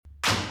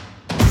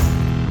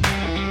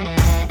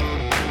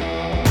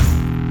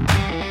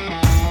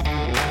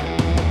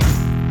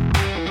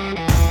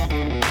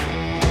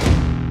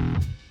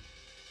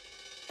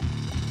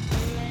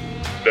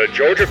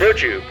Georgia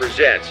Virtue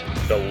presents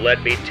the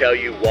Let Me Tell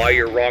You Why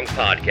You're Wrong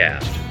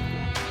podcast.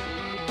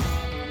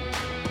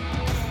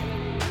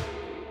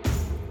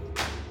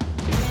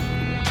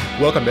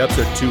 Welcome to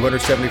episode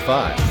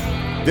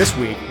 275. This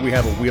week, we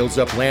have a wheels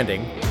up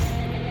landing,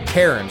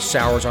 Karen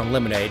sours on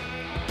lemonade,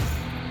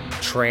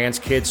 trans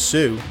kids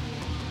sue,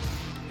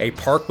 a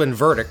Parkland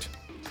verdict,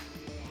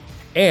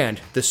 and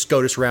the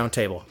SCOTUS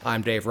roundtable.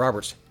 I'm Dave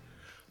Roberts.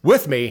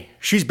 With me,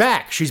 she's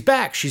back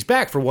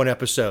for one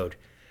episode.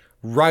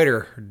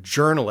 Writer,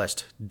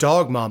 journalist,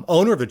 dog mom,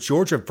 owner of the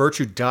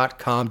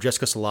GeorgiaVirtue.com,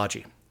 Jessica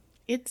Szilagyi.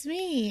 It's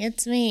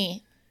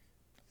me.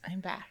 I'm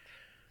back.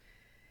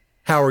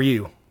 How are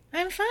you?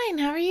 I'm fine.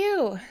 How are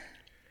you?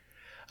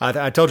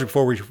 I told you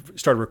before we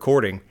started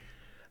recording,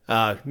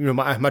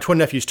 my twin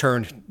nephews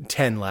turned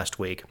 10 last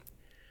week.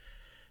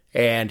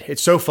 And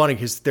it's so funny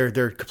because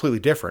they're completely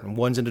different.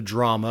 One's into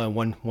drama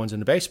and one's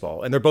into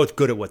baseball. And they're both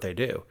good at what they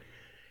do.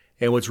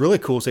 And what's really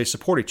cool is they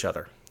support each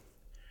other.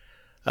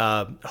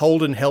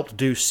 Holden helped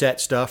do set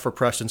stuff for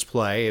Preston's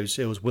play.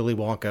 It was Willy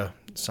Wonka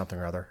something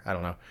or other. I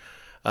don't know.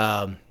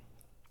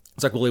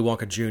 It's like Willy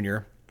Wonka Jr.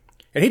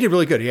 And he did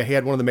really good. He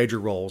had one of the major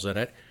roles in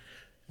it.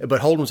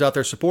 But Holden was out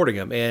there supporting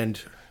him.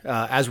 And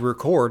as we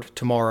record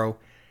tomorrow,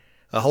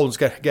 Holden's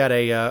got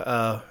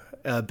a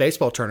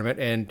baseball tournament,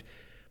 and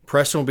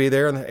Preston will be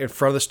there in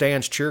front of the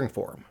stands cheering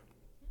for him.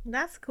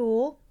 That's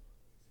cool.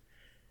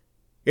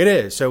 It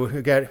is. So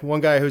we've got one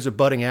guy who's a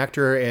budding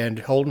actor, and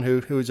Holden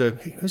who's a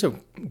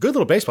good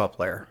little baseball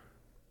player.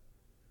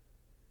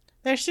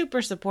 They're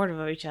super supportive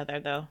of each other,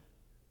 though.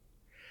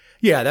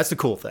 Yeah, that's the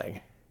cool thing.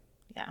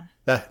 Yeah.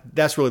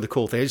 That's really the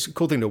cool thing. It's a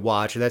cool thing to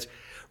watch, and that's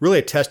really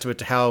a testament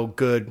to how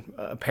good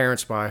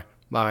parents my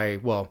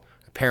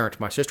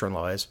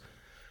sister-in-law is.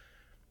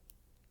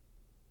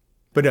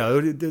 But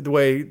no, the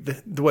way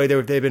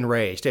they've been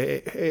raised,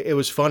 it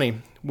was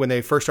funny when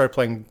they first started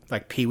playing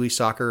like pee-wee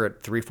soccer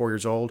at 3-4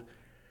 years old.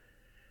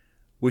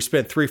 We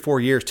spent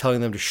 3-4 years telling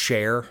them to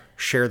share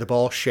the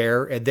ball,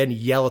 and then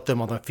yell at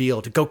them on the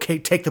field to go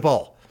take the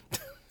ball.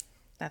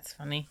 That's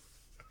funny.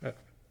 Oh,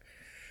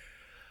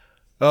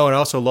 and I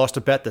also lost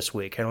a bet this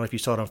week. I don't know if you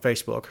saw it on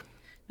Facebook.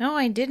 No,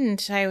 I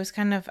didn't. I was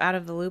kind of out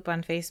of the loop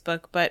on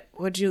Facebook. But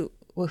who'd you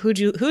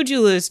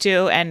lose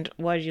to, and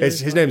what'd you lose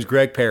His for? name's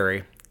Greg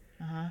Perry.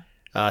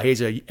 Uh-huh. He's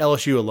a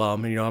LSU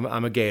alum, and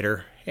I'm a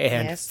Gator.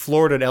 And Yes.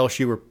 Florida and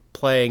LSU were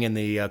playing in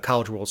the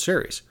College World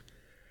Series.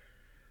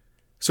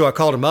 So I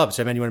called him up and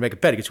said, "Man, you want to make a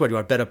bet?" He goes, "What, do you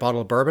want to bet a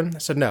bottle of bourbon?" I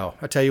said, "No.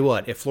 I tell you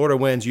what, if Florida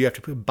wins, you have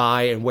to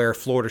buy and wear a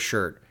Florida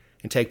shirt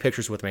and take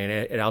pictures with me,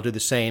 and I'll do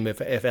the same if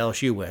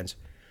LSU wins."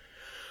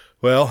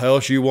 Well,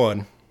 LSU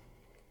won.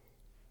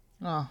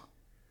 Oh.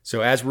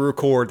 So as we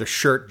record, the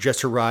shirt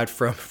just arrived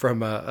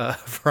from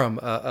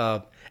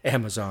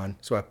Amazon.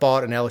 So I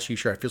bought an LSU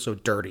shirt. I feel so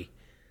dirty.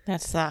 That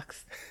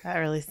sucks. That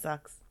really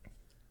sucks.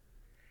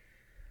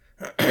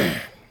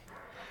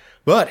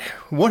 But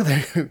one of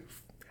the,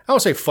 I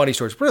won't say funny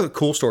stories, one of the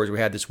cool stories we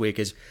had this week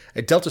is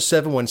a Delta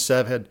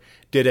 717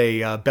 did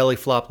a belly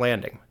flop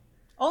landing.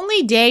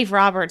 Only Dave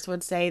Roberts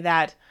would say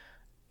that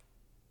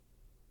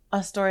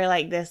a story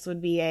like this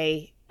would be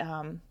a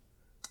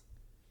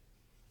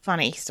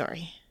funny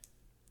story.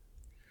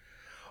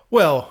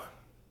 Well,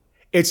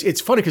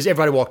 it's funny because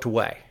everybody walked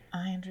away.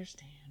 I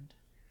understand.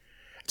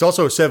 It's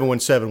also a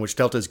 717, which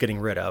Delta is getting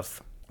rid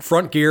of.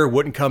 Front gear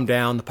wouldn't come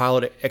down. The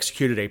pilot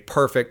executed a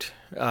perfect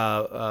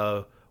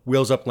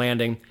wheels up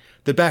landing.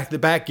 The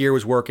back gear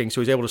was working, so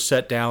he was able to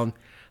set down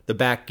the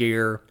back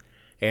gear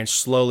and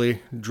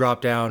slowly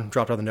drop down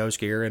the nose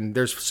gear. And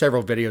there's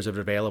several videos of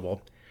it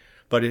available.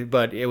 But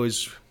it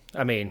was,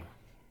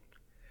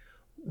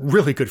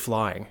 really good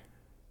flying.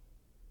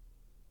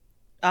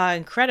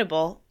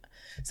 Incredible.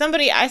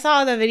 I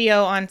saw the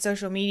video on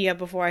social media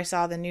before I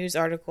saw the news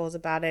articles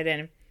about it,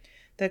 and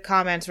the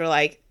comments were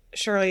like,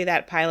 surely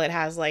that pilot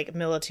has like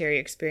military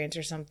experience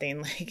or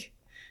something. Like,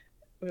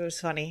 it was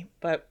funny.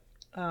 But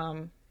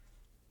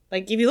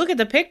like if you look at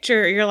the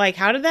picture, you're like,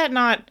 how did that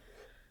not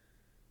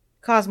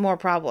cause more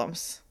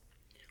problems?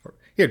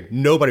 Yeah,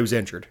 nobody was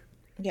injured.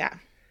 Yeah.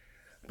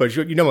 But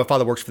my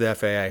father works for the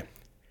FAA.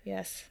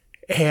 Yes.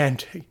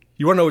 And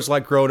you want to know what it's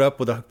like growing up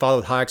with a father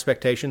with high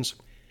expectations?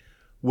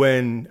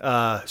 When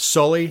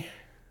Sully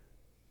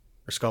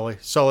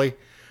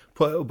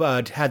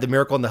had the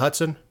Miracle on the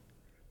Hudson,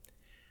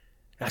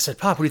 I said,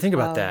 "Pop, what do you think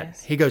about that?"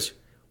 Yes. He goes,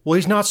 "Well,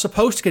 he's not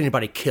supposed to get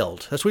anybody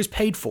killed. That's what he's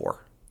paid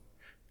for."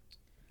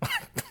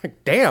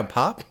 Damn,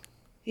 Pop.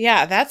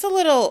 Yeah, that's a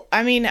little,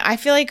 I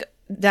feel like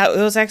that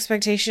those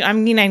expectations,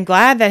 I'm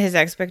glad that his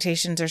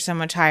expectations are so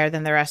much higher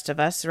than the rest of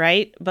us,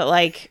 right? But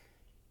like,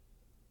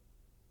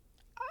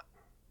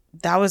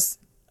 that was,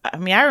 I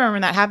remember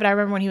when that happened. I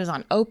remember when he was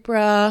on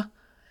Oprah.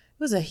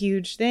 It was a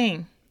huge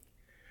thing.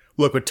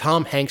 Look, when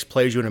Tom Hanks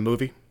plays you in a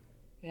movie,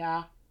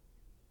 Yeah.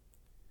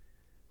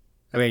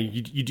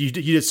 you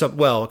did something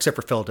well, except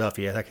for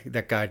Philadelphia.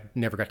 That guy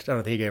never got to, I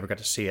don't think he ever got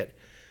to see it.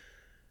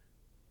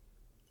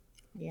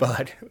 Yeah.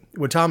 But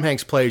when Tom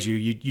Hanks plays you,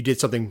 you did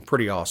something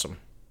pretty awesome.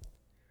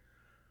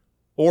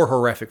 Or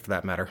horrific, for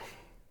that matter.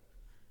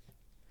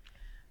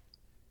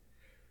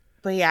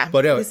 But yeah,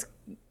 But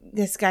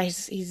this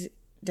guy's he's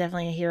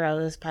definitely a hero.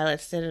 Those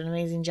pilots did an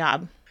amazing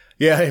job.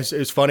 yeah,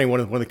 it's funny. One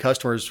of the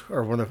customers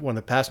or one of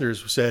the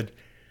passengers said,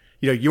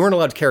 you weren't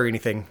allowed to carry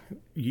anything.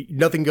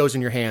 Nothing goes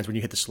in your hands when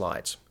you hit the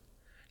slides.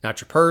 Not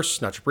your purse,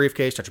 not your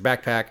briefcase, not your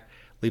backpack.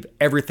 Leave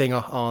everything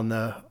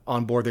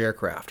on board the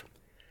aircraft.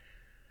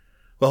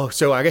 Well,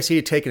 so I guess he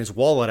had taken his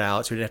wallet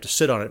out, so he didn't have to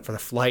sit on it for the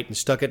flight, and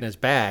stuck it in his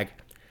bag.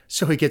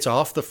 So he gets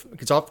off the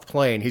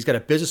plane. He's got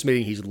a business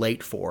meeting he's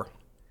late for.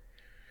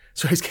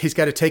 So he's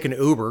got to take an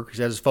Uber because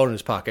he has his phone in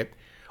his pocket.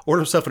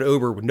 Ordered himself an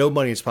Uber with no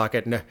money in his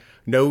pocket,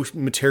 no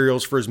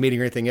materials for his meeting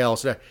or anything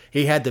else.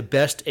 He had the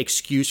best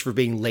excuse for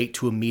being late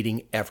to a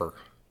meeting ever.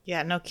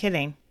 Yeah, no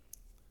kidding.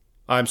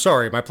 I'm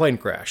sorry, my plane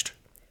crashed.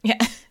 Yeah.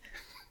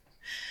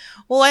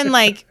 Well,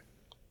 and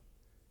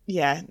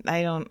yeah,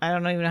 I don't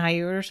even know how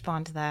you would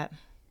respond to that.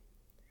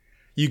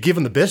 You give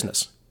him the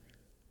business.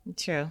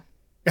 True.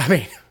 I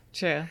mean,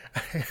 True.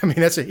 I mean,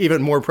 that's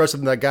even more impressive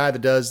than that guy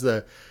that does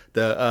the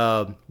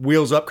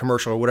Wheels Up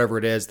commercial or whatever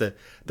it is. The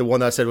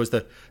one that I said was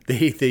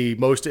the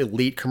most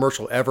elite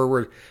commercial ever.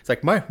 Where it's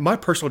like my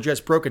personal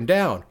jet's broken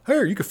down.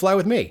 Here, you could fly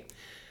with me.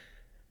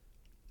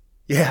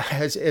 Yeah,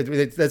 that's it.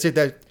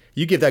 That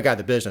you give that guy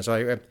the business.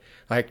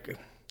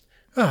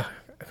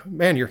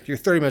 Man, you're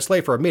 30 minutes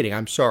late for a meeting.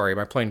 I'm sorry,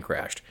 my plane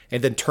crashed.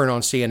 And then turn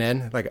on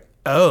CNN. Like,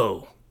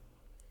 oh,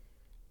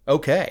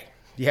 okay,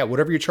 yeah,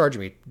 whatever you're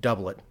charging me,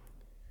 double it.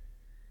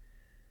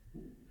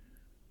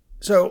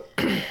 So,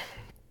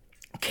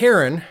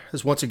 Karen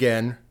has once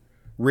again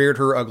reared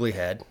her ugly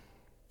head.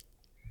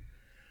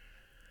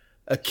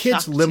 A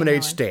kid's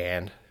lemonade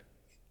stand.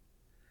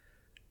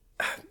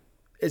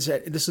 This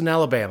is in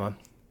Alabama.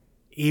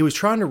 He was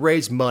trying to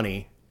raise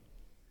money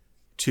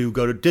to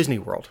go to Disney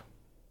World.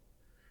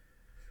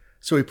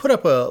 So he put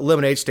up a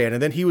lemonade stand,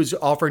 and then he was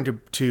offering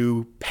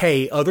to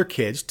pay other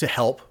kids to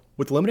help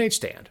with the lemonade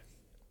stand.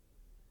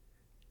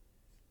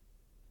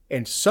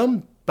 And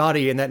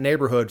somebody in that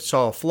neighborhood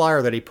saw a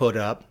flyer that he put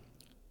up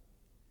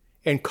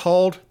and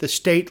called the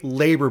state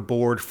labor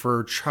board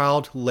for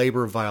child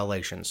labor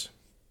violations.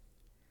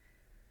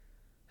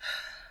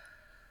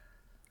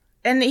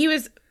 And he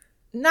was,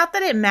 not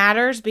that it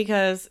matters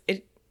because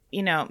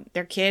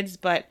they're kids,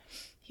 but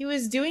he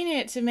was doing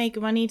it to make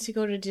money to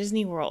go to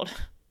Disney World.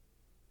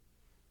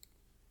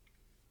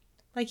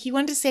 He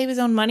wanted to save his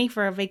own money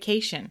for a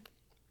vacation.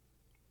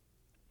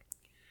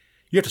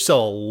 You have to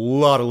sell a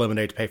lot of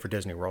lemonade to pay for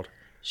Disney World.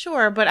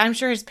 Sure, but I'm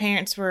sure his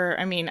parents were,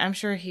 I'm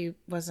sure he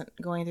wasn't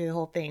going through the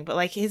whole thing,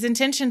 but his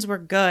intentions were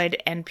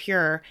good and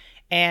pure,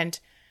 and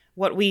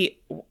what we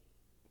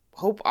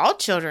hope all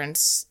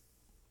children's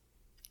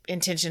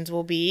intentions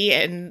will be,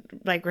 and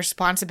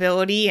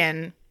responsibility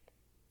and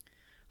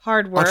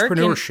hard work.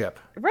 Entrepreneurship.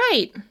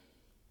 Right.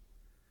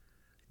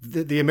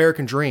 The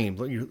American dream.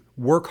 You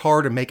work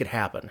hard and make it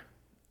happen.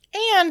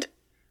 And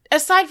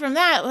aside from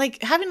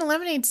that, having a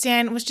lemonade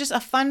stand was just a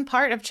fun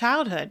part of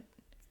childhood.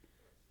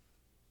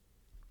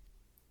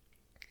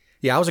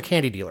 Yeah, I was a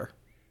candy dealer.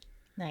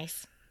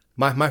 Nice.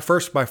 My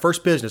first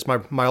business,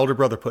 my older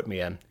brother put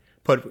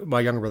my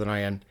younger brother and I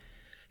in.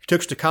 He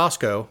took us to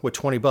Costco with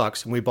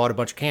 $20, and we bought a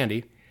bunch of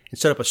candy and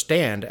set up a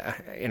stand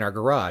in our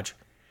garage.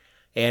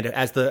 And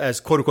as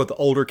quote unquote the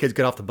older kids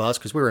get off the bus,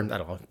 because we were in, I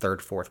don't know,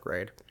 3rd, 4th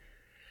grade,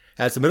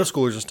 as the middle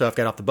schoolers and stuff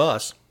got off the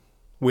bus,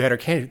 we had our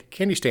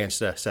candy stand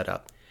set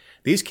up.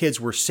 These kids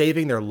were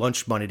saving their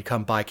lunch money to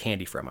come buy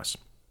candy from us.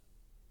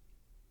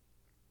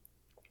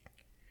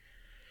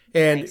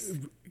 And nice.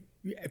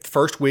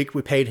 First week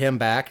we paid him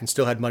back and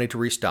still had money to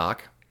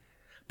restock.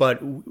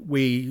 But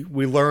we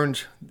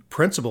learned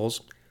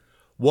principles.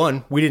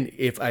 One, we didn't,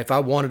 if I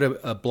wanted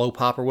a blow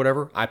pop or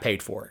whatever, I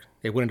paid for it.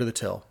 It went into the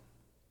till.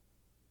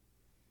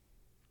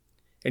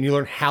 And you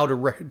learn how to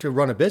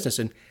run a business.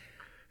 And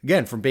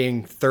again, from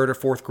being 3rd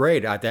or 4th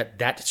grade,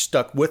 that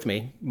stuck with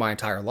me my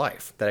entire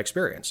life, that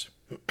experience.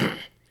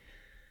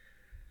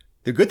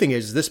 The good thing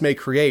is this may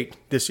create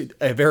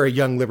a very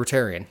young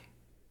libertarian.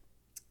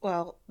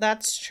 Well,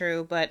 that's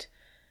true, but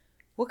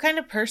what kind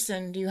of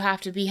person do you have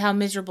to be? How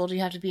miserable do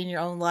you have to be in your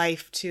own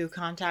life to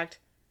contact?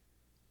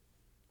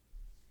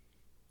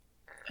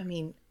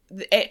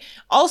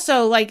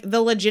 Also,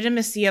 the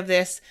legitimacy of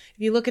this,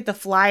 if you look at the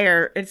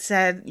flyer, it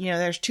said,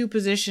 there's 2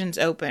 positions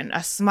open,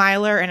 a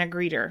smiler and a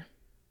greeter.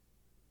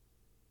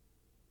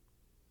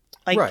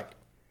 Right.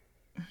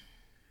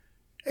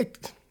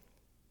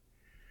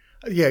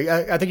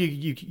 Yeah, I think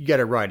you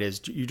get it right.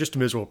 You're just a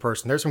miserable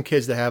person. There's some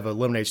kids that have a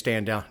lemonade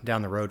stand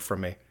down the road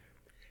from me,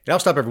 and I'll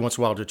stop every once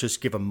in a while to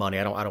just give them money.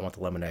 I don't want the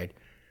lemonade.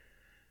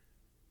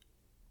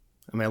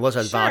 Unless it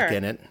has vodka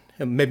in it,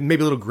 and maybe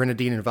a little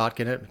grenadine and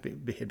vodka in it,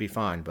 it'd be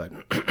fine. But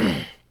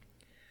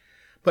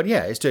but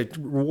yeah, it's to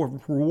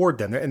reward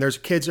them. And there's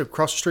kids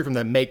across the street from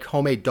them make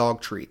homemade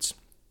dog treats.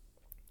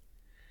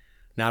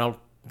 Now I don't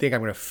think I'm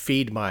going to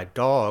feed my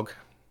dog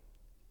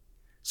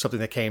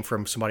something that came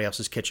from somebody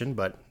else's kitchen,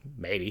 but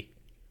maybe.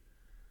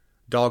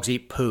 Dogs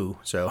eat poo,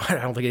 so I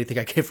don't think anything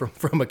I get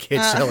from a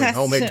kid selling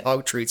homemade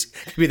dog treats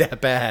could be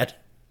that bad.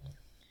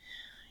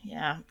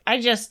 Yeah,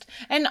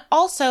 and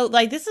also,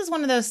 this is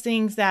one of those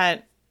things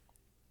that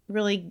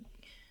really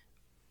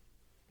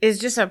is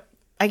just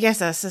I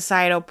guess a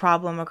societal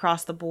problem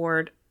across the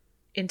board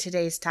in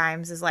today's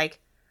times is like,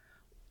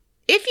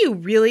 if you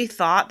really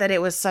thought that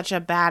it was such a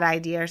bad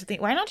idea or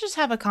something, why not just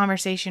have a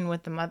conversation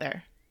with the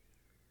mother?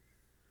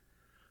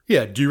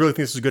 Yeah, do you really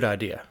think this is a good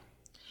idea?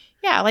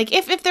 Yeah, like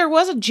if there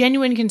was a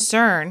genuine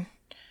concern,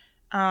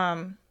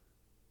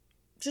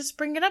 just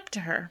bring it up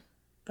to her.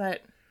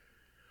 But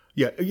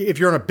yeah, if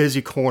you're on a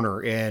busy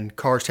corner and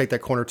cars take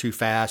that corner too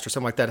fast or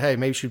something like that, hey,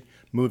 maybe you should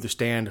move the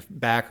stand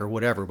back or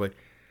whatever. But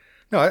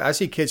no, I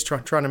see kids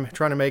trying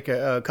to make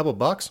a couple of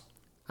bucks.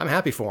 I'm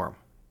happy for them.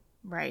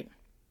 Right.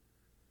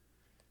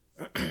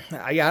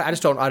 I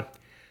just don't.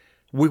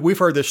 We've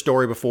heard this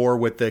story before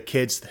with the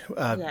kids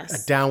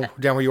Yes. down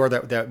where you are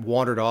that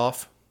wandered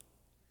off,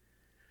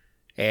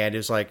 and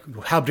it's like,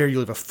 how dare you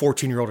leave a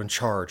 14-year-old in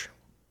charge?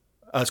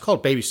 It's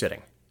called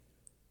babysitting.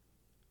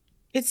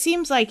 It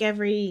seems like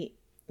every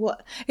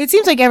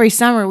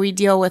summer we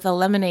deal with a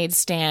lemonade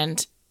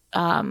stand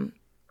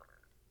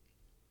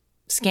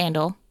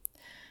scandal.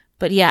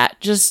 But yeah,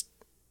 just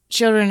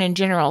children in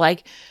general.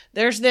 Like,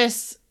 there's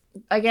this,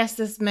 I guess,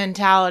 this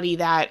mentality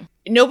that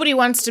nobody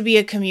wants to be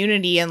a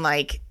community and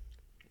like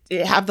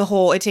have the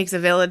whole it takes a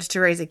village to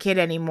raise a kid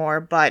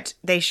anymore, but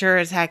they sure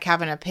as heck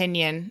have an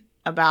opinion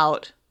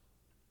about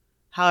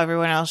how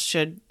everyone else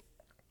should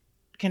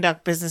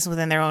conduct business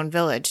within their own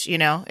village. You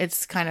know,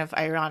 it's kind of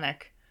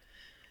ironic.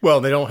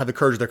 Well, they don't have the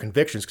courage of their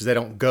convictions because they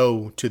don't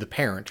go to the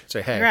parent and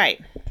say, hey.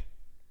 Right.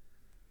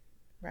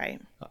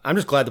 I'm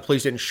just glad the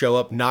police didn't show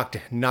up, knock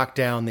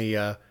down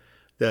the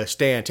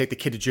stand, take the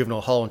kid to juvenile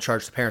hall, and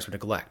charge the parents with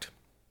neglect.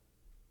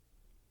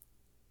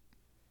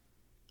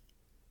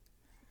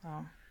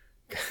 Oh.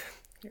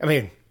 I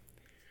mean,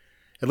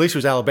 at least it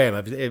was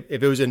Alabama.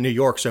 If it was in New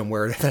York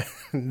somewhere, that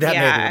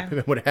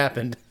maybe would have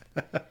happened.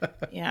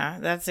 Yeah,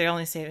 that's their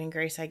only saving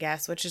grace, I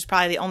guess, which is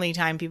probably the only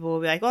time people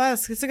will be like, well,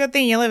 it's a good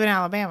thing you live in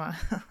Alabama.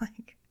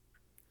 Like,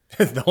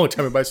 the only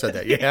time anybody said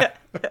that, yeah.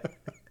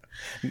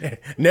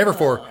 Never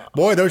for,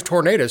 boy, those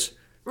tornadoes.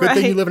 Good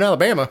thing you live in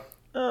Alabama.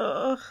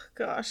 Oh,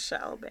 gosh,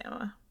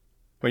 Alabama.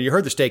 When you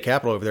heard the state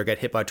capitol over there get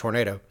hit by a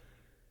tornado.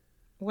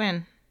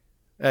 When?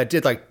 It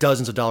did like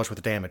dozens of dollars worth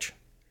of damage.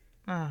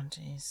 Oh,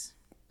 jeez.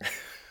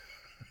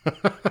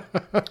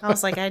 I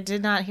was like, I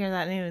did not hear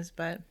that news,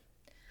 but...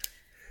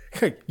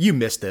 You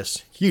missed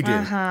this. You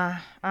did.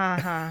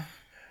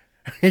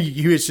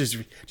 You just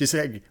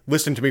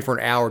listened to me for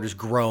an hour, just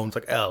groans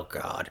like, oh,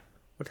 God.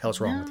 What the hell's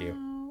wrong with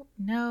you?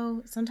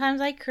 No. Sometimes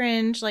I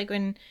cringe, like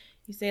when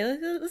you say,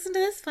 listen to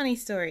this funny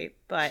story,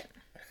 but...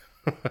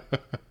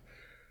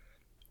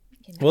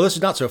 Well, this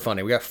is not so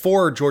funny. We got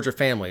 4 Georgia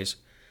families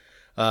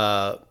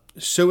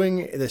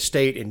suing the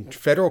state in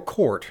federal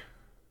court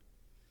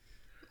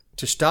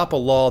to stop a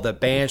law that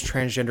bans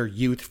transgender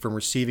youth from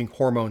receiving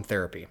hormone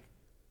therapy.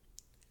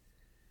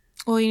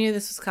 Well, you knew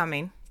this was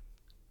coming.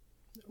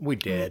 We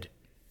did.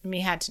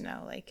 We had to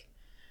know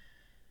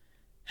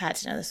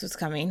this was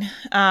coming.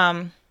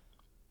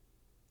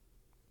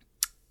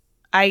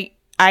 I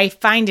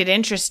find it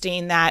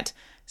interesting that,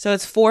 so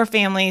it's 4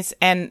 families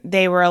and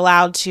they were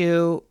allowed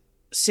to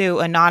sue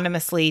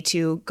anonymously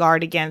to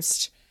guard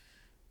against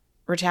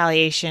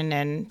retaliation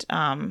and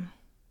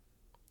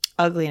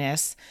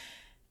ugliness.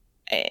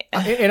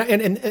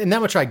 And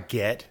that much I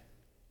get.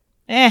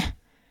 I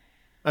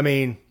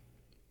mean,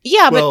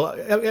 yeah, well,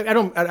 but I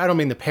don't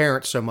mean the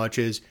parents so much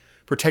as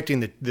protecting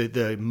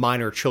the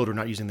minor children,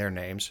 not using their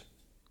names.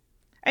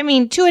 I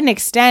mean, to an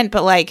extent,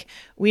 but like,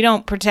 we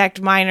don't protect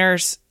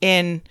minors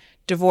in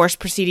divorce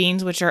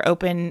proceedings, which are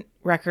open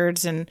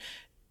records and,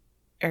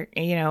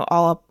 you know,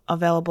 all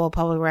available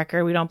public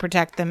record. We don't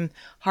protect them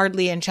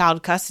hardly in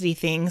child custody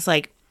things.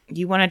 Like,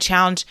 you want to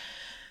challenge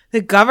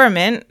the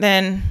government,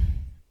 then...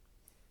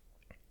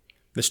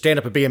 The stand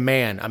up and be a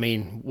man. I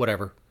mean,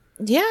 whatever.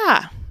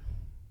 Yeah.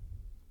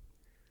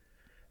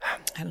 I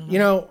don't know. You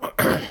know,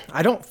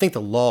 I don't think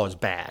the law is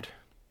bad.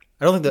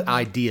 I don't think the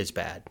idea is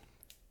bad.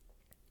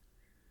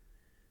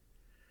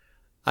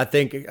 I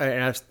think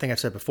I've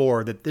said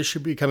before, that this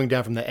should be coming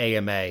down from the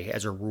AMA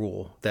as a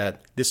rule,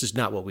 that this is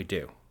not what we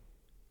do.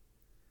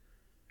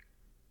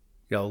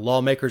 You know,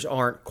 lawmakers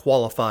aren't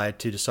qualified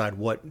to decide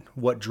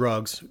what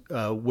drugs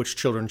which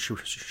children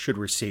should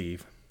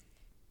receive.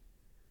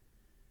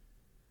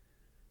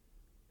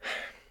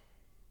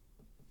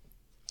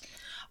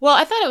 Well,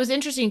 I thought it was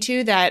interesting,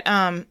 too, that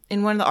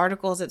in one of the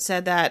articles it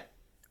said that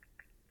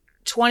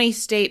 20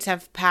 states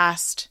have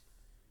passed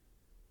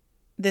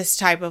this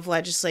type of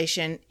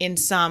legislation in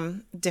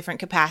some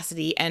different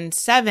capacity, and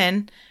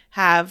 7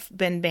 have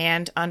been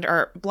banned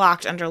or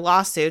blocked under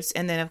lawsuits.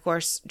 And then, of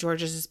course,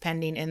 Georgia's is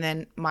pending, and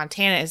then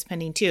Montana is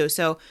pending, too.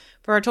 So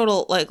for a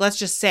total, like, let's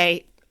just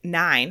say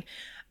 9.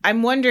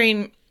 I'm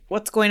wondering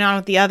what's going on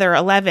with the other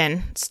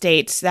 11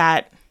 states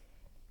that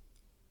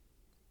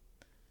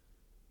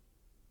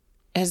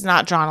has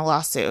not drawn a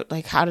lawsuit.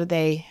 Like, how did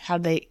they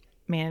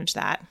manage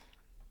that?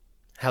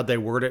 How'd they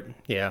word it?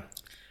 Yeah.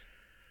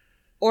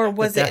 Or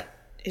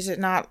is it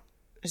not?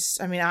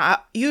 I mean,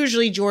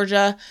 usually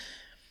Georgia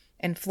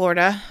and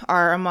Florida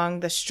are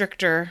among the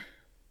stricter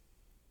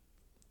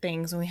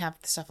things when we have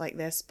stuff like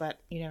this, but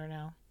you never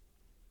know.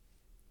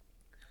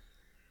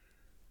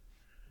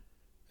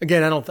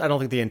 Again, I don't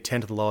think the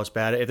intent of the law is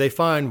bad. If they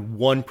find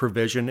one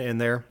provision in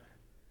there,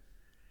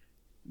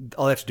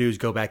 all they have to do is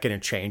go back in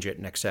and change it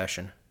next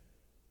session.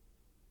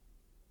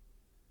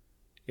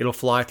 It'll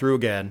fly through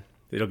again.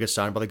 It'll get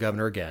signed by the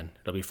governor again.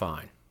 It'll be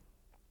fine.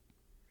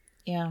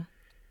 Yeah.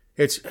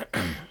 It's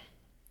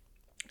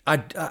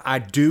I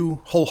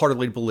do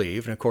wholeheartedly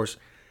believe, and of course,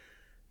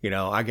 you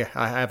know, I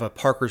have a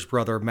Parker's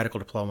brother medical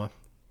diploma.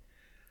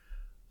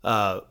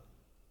 I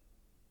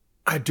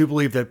do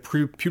believe that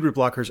puberty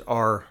blockers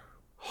are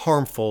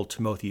harmful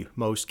to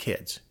most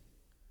kids.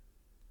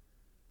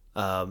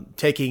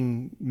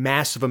 Taking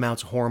massive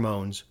amounts of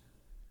hormones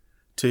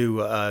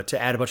to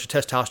add a bunch of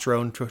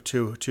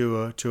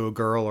testosterone to a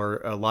girl,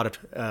 or a lot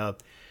of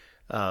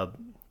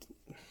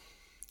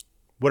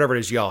whatever it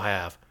is y'all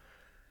have.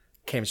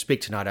 Can't even speak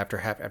tonight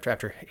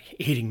after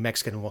eating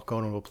Mexican and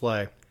going to a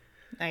play.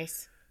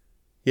 Nice.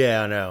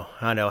 Yeah, I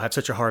know. I had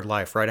such a hard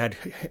life, right? I had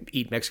to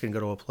eat Mexican and go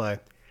to a play.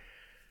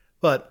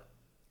 But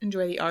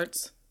enjoy the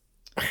arts.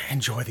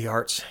 Enjoy the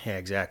arts. Yeah,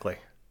 exactly.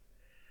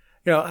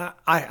 You know,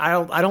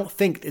 I don't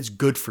think it's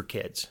good for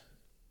kids.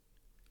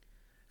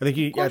 I think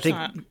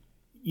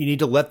you need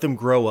to let them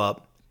grow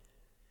up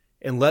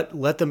and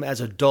let them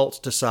as adults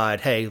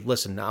decide, hey,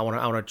 listen, I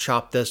want to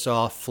chop this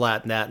off,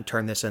 flatten that, and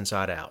turn this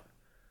inside out.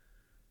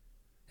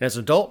 And as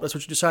an adult, that's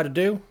what you decide to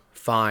do.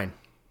 Fine.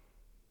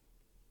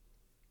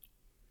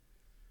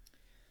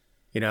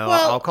 You know,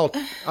 well,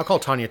 I'll call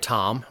Tanya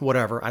Tom,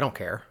 whatever. I don't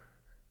care.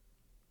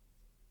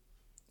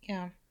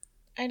 Yeah.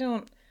 I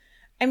don't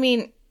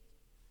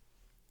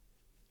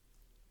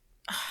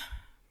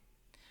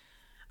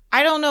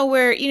know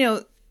where, you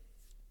know,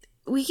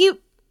 we keep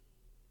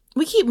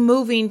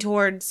moving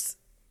towards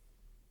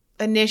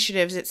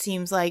initiatives, it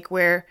seems like,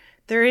 where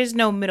there is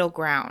no middle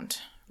ground,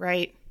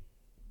 right?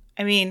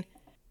 I mean,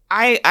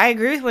 I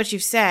agree with what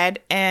you've said,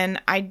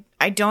 and I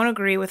don't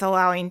agree with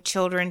allowing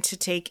children to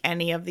take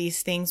any of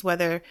these things,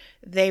 whether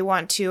they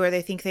want to or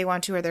they think they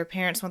want to or their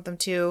parents want them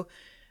to.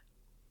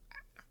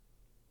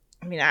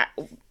 I mean,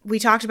 we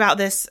talked about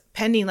this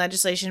pending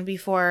legislation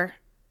before,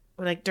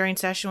 like during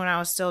session when I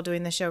was still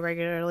doing the show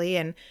regularly,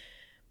 and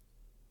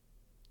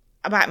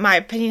my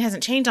opinion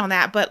hasn't changed on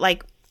that, but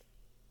like,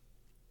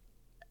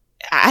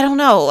 I don't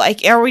know,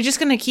 like, are we just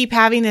going to keep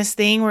having this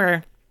thing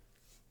where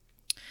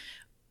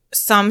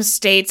some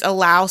states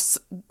allow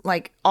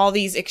like all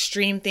these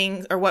extreme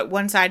things, or what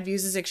one side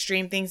views as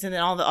extreme things, and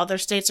then all the other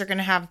states are going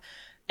to have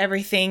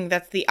everything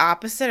that's the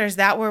opposite? Or is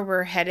that where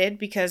we're headed?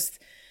 Because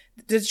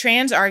the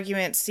trans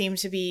arguments seem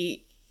to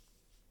be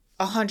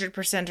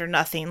 100% or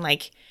nothing.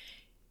 Like,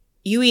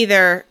 you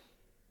either,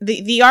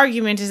 the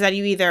argument is that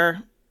you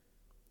either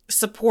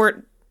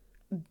support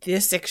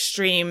this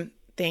extreme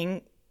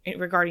thing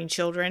regarding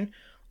children,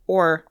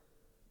 or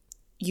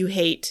you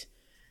hate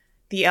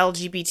the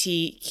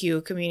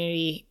LGBTQ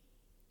community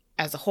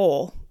as a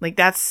whole. Like,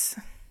 that's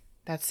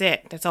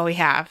it. That's all we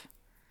have.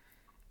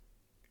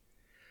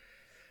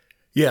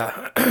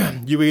 Yeah.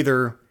 You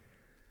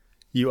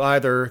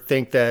either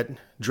think that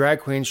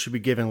drag queens should be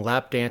giving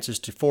lap dances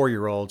to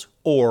 4-year-olds,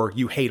 or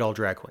you hate all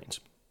drag queens.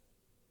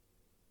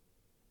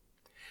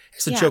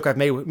 It's a joke I've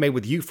made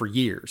with you for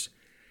years.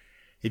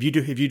 If you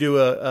do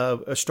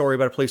a story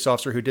about a police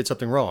officer who did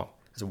something wrong,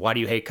 I said, why do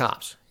you hate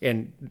cops?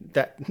 And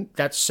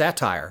that's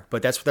satire,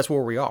 but that's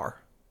where we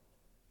are.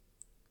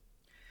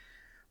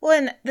 Well,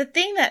 and the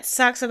thing that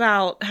sucks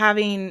about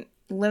having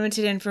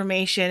limited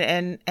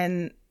information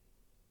and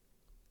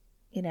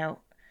you know,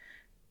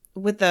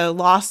 with the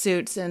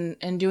lawsuits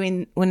and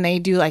doing, when they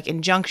do like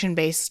injunction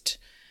based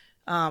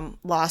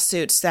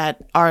lawsuits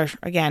that are,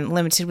 again,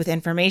 limited with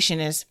information,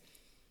 is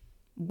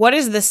what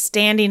is the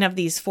standing of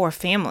these 4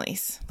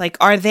 families? Like,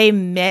 are they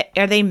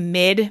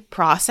mid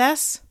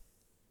process?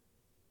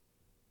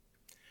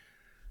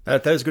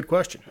 That is a good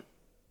question.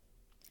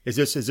 Is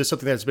this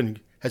something that's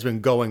has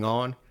been going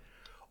on,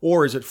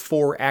 or is it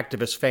 4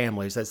 activist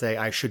families that say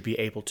I should be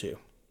able to,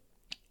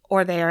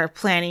 or they are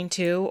planning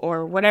to,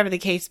 or whatever the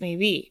case may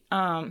be?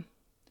 I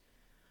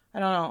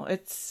don't know.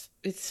 It's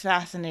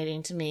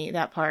fascinating to me,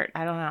 that part.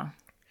 I don't know.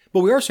 But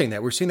we are seeing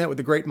that. We're seeing that with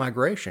the Great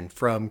Migration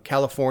from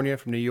California,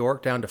 from New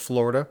York down to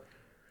Florida,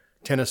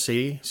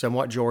 Tennessee,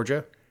 somewhat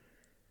Georgia.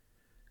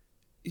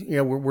 You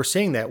know, we're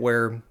seeing that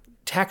where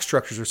tax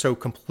structures are so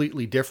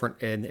completely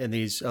different in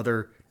these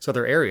other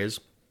areas.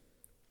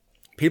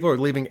 People are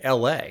leaving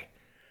L.A.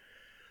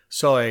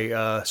 Saw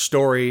a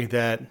story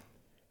that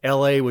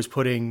L.A. was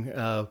putting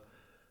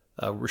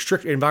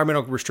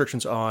environmental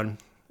restrictions on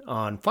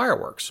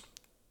fireworks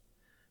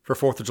for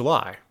 4th of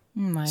July.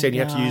 Saying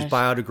you have to use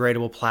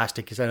biodegradable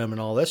plastic in them and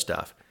all this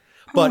stuff.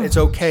 But it's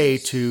okay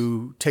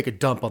to take a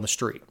dump on the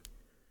street.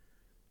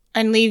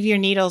 And leave your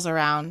needles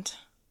around.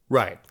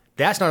 Right.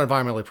 That's not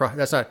environmentally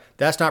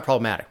that's not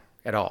problematic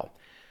at all.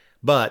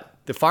 But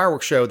the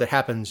fireworks show that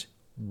happens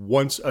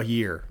once a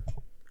year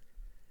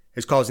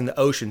is causing the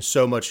ocean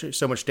so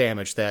much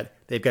damage that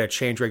they've got to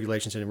change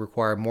regulations and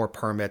require more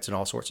permits and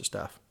all sorts of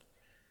stuff.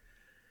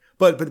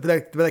 But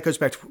that goes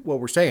back to what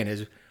we're saying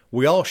is,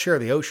 We all share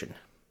the ocean.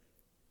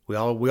 We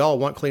all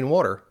want clean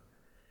water.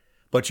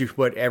 But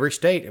every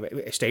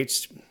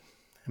states,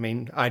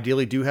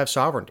 ideally do have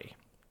sovereignty.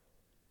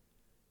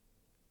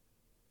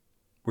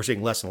 We're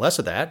seeing less and less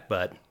of that,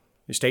 but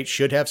the state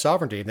should have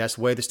sovereignty, and that's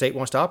the way the state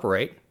wants to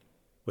operate.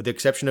 With the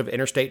exception of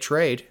interstate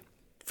trade,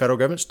 the federal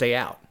government stay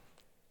out.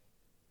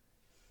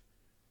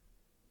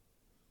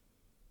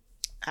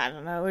 I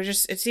don't know.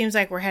 It seems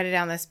like we're headed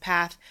down this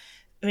path.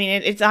 I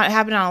mean, it's not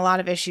happened on a lot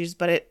of issues,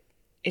 but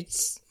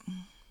it's.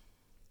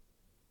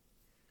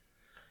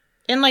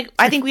 And like,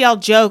 I think we all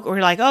joke.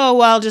 We're like, oh,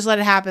 well, just let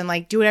it happen.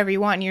 Like, do whatever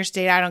you want in your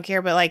state. I don't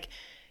care. But like,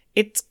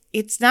 it's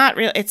not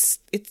real. It's.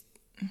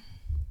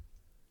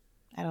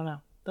 I don't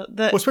know.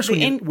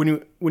 Especially when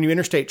you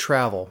interstate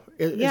travel,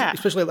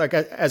 especially like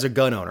as a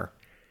gun owner.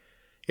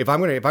 If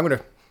I'm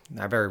gonna,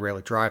 I very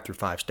rarely drive through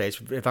 5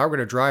 states. If I were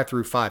gonna drive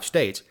through 5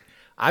 states,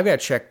 I've got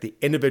to check the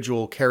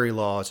individual carry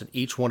laws in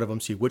each one of them,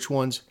 see which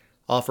ones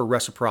offer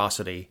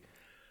reciprocity,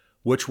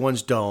 which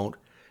ones don't.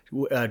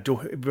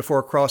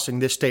 Before crossing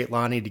this state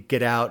line, I need to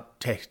get out,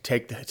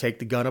 take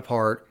the gun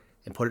apart,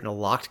 and put it in a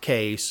locked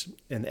case,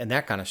 and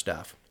that kind of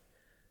stuff.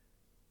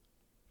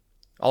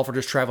 All for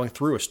just traveling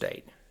through a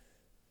state.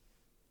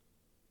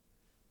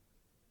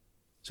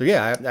 So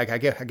yeah, I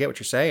get what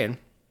you're saying.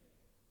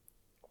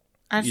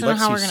 I just don't know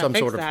how we're going to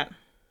fix that.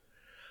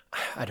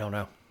 I don't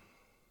know.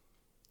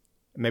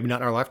 Maybe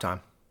not in our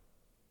lifetime.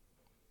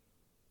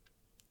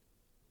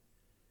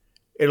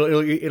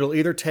 It'll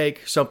either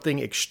take something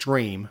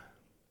extreme,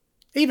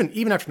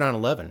 even after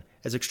 9/11,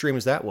 as extreme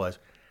as that was,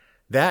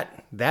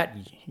 that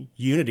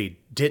unity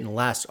didn't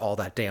last all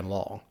that damn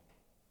long.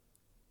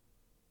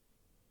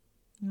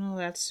 No,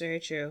 that's very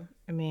true.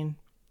 I mean,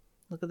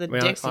 look at the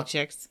Dixie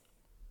Chicks.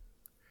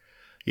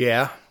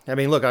 Yeah. I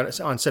mean, look,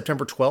 on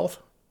September 12th,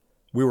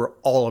 we were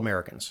all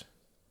Americans.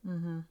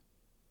 Mm-hmm.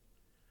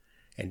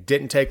 And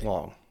didn't take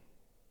long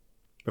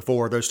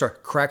before those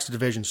cracks of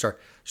division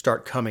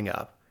start coming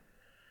up.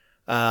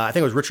 I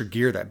think it was Richard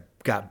Gere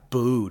that got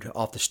booed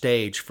off the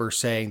stage for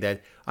saying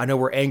that, I know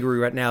we're angry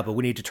right now, but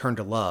we need to turn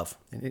to love,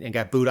 and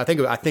got booed. I think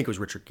it was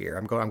Richard Gere.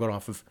 I'm going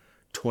off of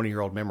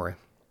 20-year-old memory.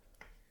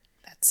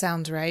 That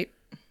sounds right.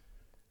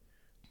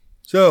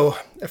 So,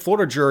 a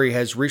Florida jury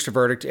has reached a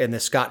verdict in the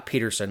Scott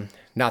Peterson,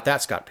 not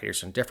that Scott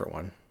Peterson, different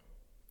one.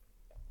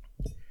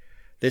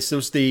 This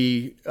was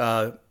the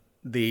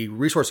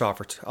resource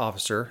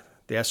officer,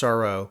 the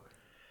SRO,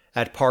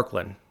 at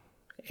Parkland,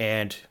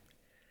 and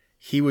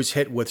he was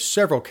hit with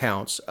several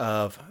counts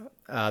of,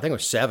 I think it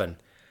was 7,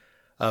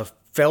 of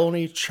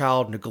felony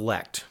child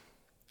neglect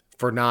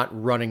for not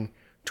running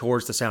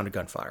towards the sound of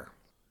gunfire.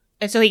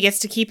 And so he gets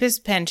to keep his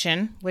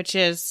pension, which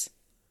is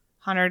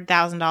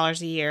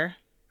 $100,000 a year.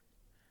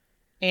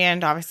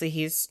 And obviously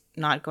he's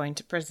not going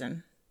to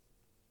prison.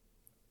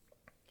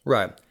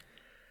 Right.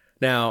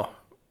 Now,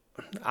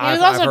 he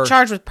was also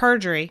charged with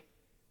perjury.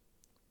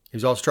 He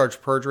was also charged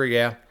with perjury,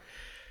 yeah.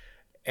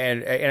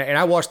 And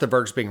I watched the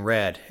verdicts being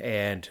read,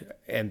 and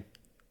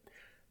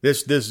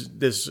this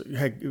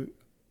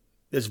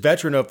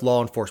veteran of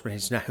law enforcement,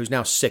 who's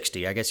now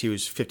 60, I guess he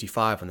was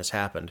 55 when this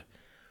happened,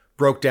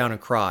 broke down and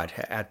cried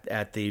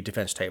at the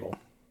defense table.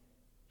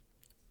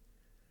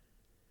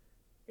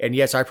 And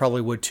yes, I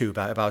probably would too if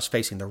I was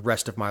facing the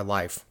rest of my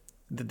life,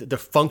 the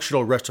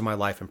functional rest of my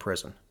life in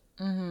prison.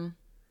 Mm-hmm.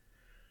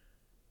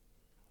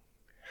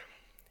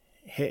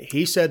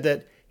 He said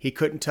that he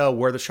couldn't tell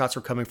where the shots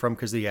were coming from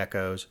because of the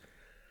echoes.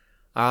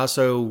 I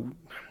also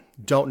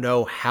don't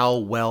know how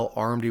well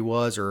armed he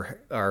was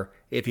or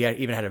if he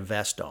even had a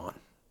vest on.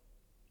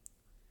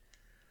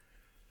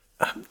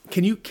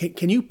 Can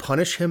you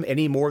punish him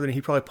any more than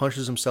he probably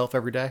punishes himself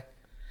every day?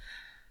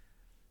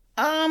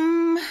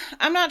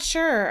 I'm not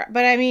sure,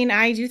 but I mean,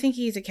 I do think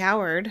he's a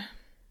coward.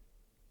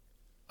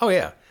 Oh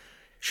yeah.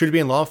 Should he be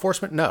in law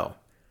enforcement? No.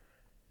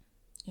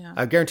 Yeah.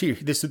 I guarantee you,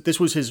 this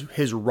was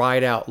his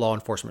ride out law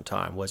enforcement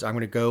time. Was I'm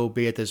going to go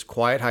be at this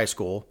quiet high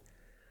school.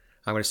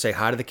 I'm going to say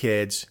hi to the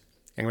kids.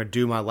 I'm going to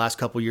do my last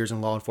couple years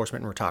in law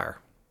enforcement and retire.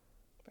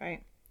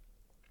 Right.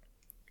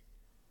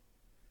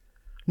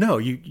 No,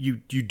 you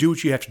do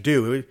what you have to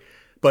do.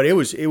 But it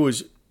was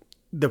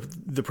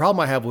the problem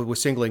I have with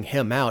singling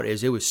him out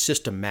is it was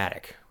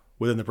systematic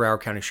within the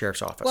Broward County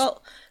Sheriff's Office.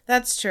 Well,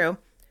 that's true.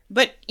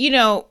 But,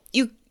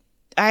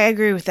 I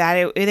agree with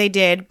that. They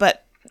did.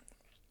 But,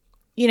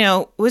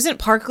 wasn't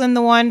Parkland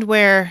the one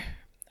where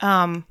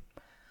all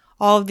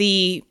of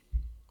the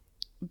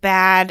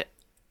bad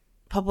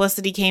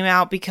publicity came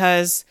out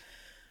because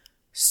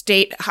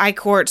state high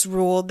courts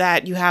ruled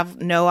that you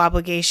have no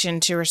obligation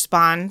to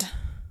respond?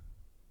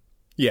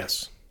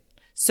 Yes.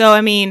 So,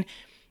 I mean,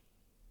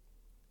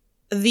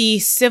 the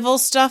civil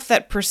stuff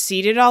that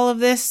preceded all of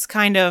this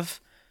kind of,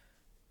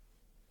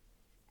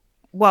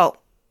 well,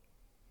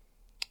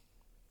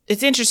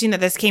 it's interesting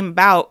that this came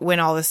about when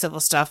all the civil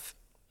stuff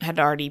had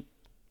already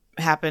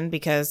happened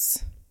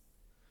because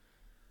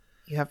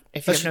if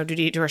you have no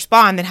duty to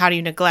respond, then how do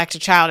you neglect a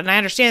child? And I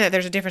understand that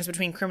there's a difference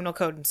between criminal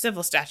code and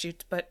civil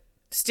statutes, but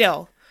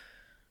still,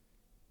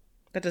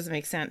 that doesn't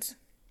make sense.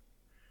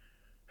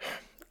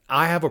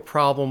 I have a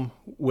problem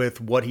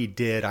with what he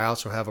did. I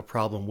also have a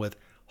problem with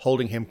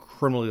holding him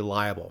criminally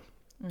liable.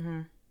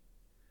 Mm-hmm.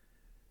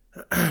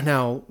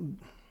 Now,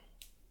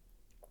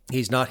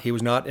 he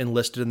was not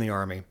enlisted in the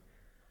Army.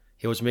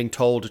 He was being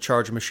told to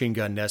charge a machine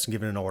gun nest and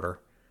given an order.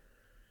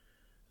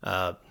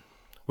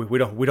 We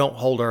don't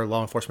hold our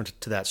law enforcement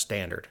to that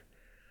standard.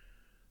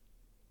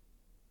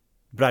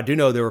 But I do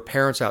know there were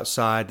parents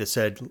outside that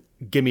said,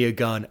 "Give me a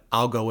gun,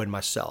 I'll go in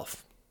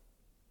myself."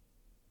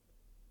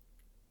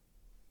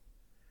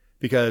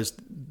 Because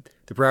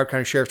the Broward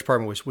County Sheriff's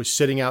Department was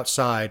sitting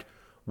outside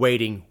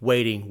waiting.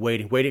 I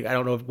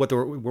don't know what they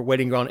were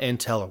waiting on,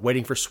 intel, or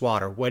waiting for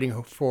SWAT, or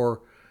waiting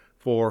for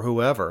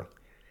whoever.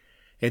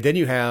 And then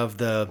you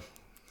have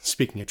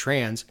speaking of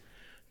trans,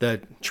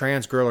 the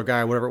trans girl or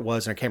guy, whatever it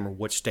was, and I can't remember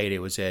what state it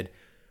was in,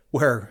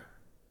 where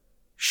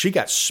she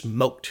got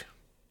smoked.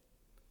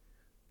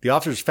 The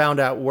officers found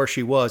out where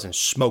she was and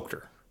smoked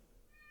her.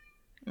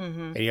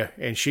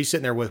 Mm-hmm. And she's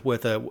sitting there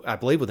with I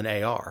believe with an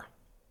AR.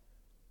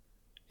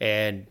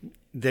 And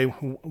they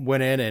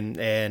went in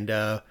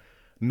and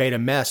made a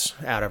mess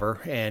out of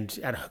her, and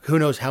who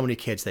knows how many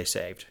kids they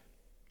saved.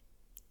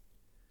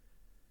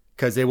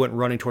 Because they went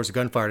running towards the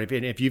gunfire. And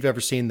if you've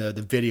ever seen the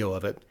video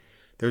of it,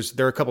 there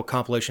are a couple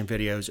compilation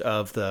videos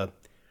of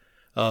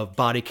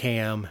body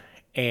cam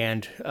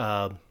and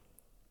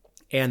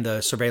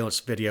the surveillance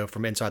video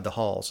from inside the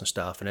halls and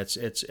stuff, and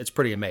it's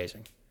pretty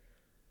amazing.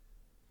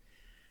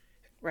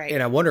 Right.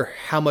 And I wonder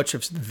how much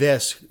of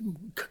this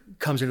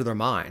comes into their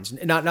minds.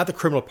 Not the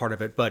criminal part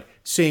of it, but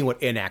seeing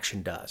what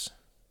inaction does.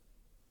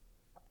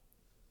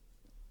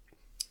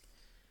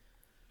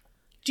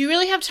 Do you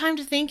really have time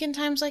to think in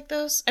times like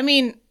those? I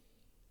mean,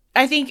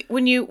 I think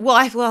when you...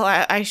 I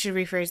should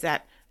rephrase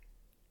that.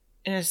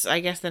 And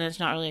I guess then it's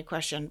not really a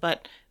question,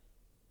 but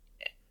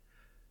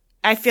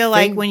I feel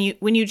like when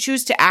you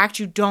choose to act,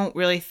 you don't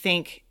really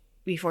think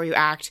before you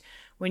act.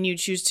 When you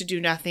choose to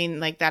do nothing,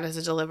 like that is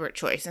a deliberate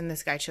choice, and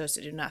this guy chose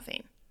to do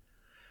nothing.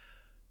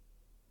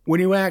 When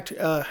you act,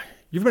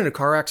 you've been in a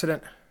car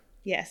accident?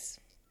 Yes.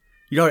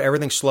 You know how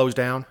everything slows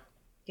down?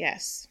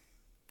 Yes.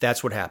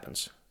 That's what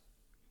happens.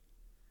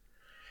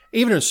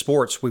 Even in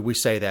sports, we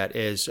say that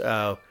is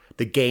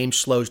the game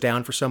slows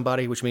down for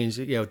somebody, which means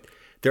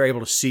they're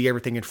able to see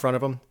everything in front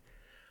of them.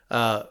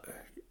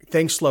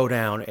 Things slow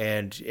down,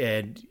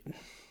 and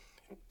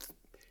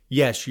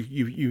yes,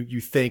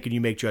 you think and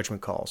you make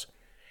judgment calls,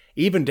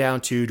 even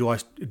down to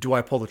do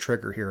I pull the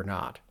trigger here or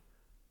not?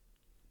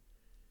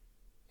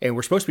 And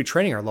we're supposed to be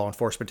training our law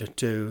enforcement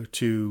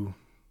to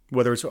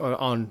whether it's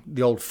on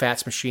the old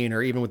FATS machine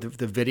or even with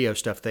the video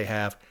stuff they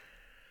have,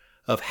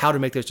 of how to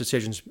make those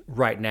decisions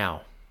right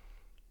now,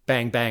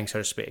 bang bang, so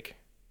to speak.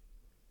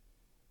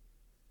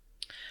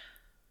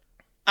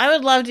 I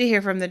would love to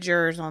hear from the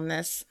jurors on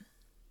this.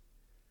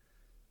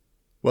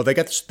 Well, they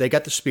got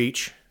the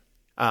speech.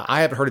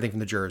 I haven't heard anything from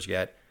the jurors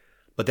yet,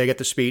 but they get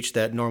the speech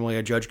that normally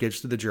a judge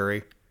gives to the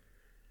jury.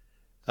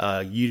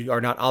 You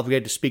are not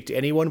obligated to speak to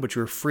anyone, but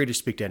you're free to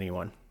speak to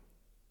anyone.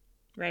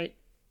 Right.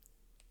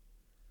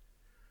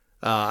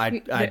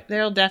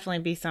 There'll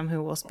definitely be some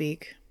who will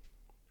speak.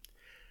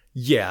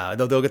 Yeah,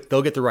 they'll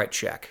get the right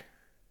check.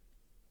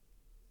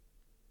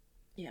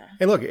 Yeah.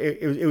 And look,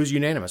 it was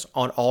unanimous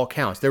on all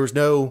counts. There's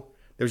no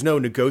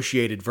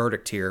negotiated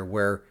verdict here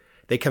where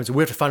they come and say,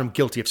 we have to find him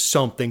guilty of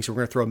something, so we're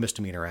going to throw a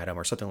misdemeanor at him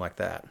or something like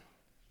that.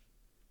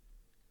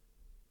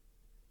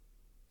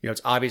 It's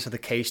obvious that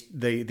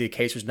the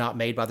case was not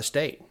made by the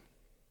state.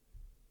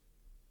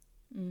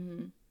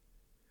 Mm-hmm.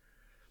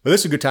 But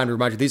this is a good time to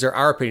remind you, these are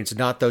our opinions and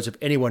not those of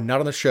anyone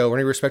not on the show or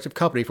any respective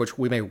company for which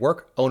we may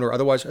work, own, or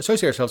otherwise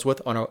associate ourselves with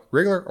on a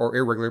regular or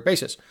irregular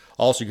basis.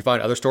 Also, you can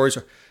find other stories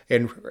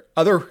and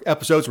other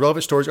episodes,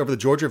 relevant stories, over the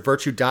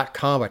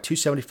GeorgiaVirtue.com. By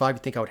 275, you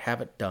think I would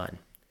have it done.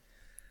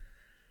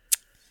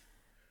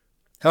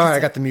 All right, I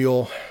got the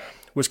mule.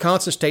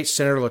 Wisconsin State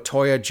Senator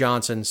LaToya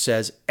Johnson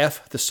says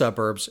F the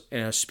suburbs in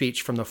a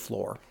speech from the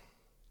floor.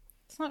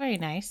 It's not very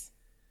nice.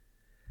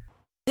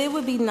 It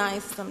would be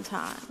nice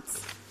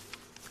sometimes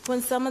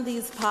when some of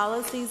these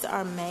policies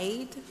are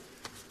made,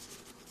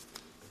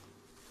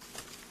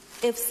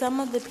 if some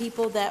of the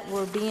people that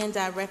were being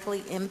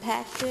directly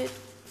impacted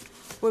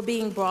were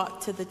being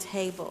brought to the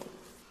table.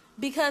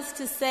 Because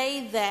to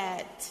say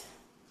that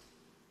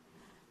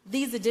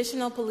these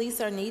additional police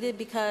are needed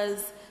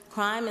because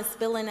crime is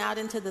spilling out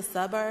into the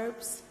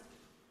suburbs,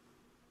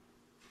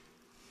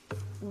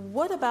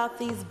 what about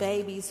these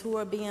babies who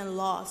are being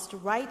lost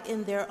right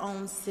in their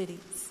own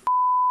cities?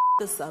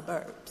 The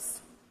suburbs.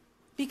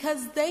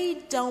 Because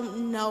they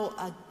don't know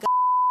a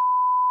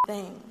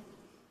thing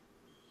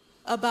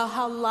about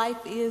how life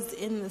is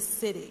in the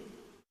city.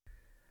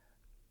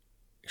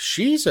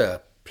 She's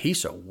a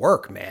piece of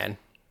work, man.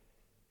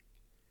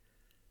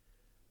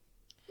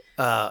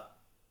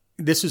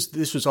 This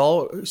was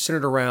all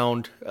centered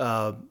around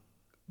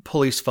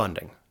police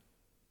funding.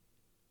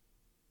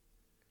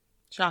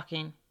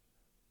 Shocking.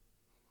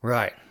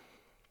 Right.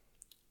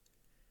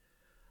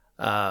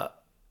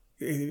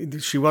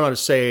 She went on to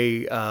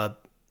say,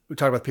 we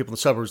talked about the people in the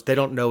suburbs, they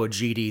don't know a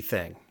GD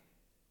thing.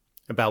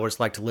 about what it's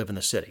like to live in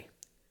the city.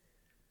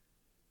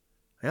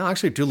 Well, I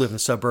actually do live in the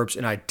suburbs,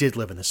 and I did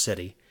live in the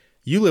city.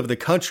 You live in the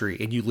country,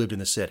 and you lived in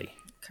the city.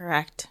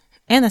 Correct.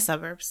 And the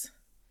suburbs.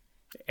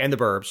 And the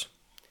burbs.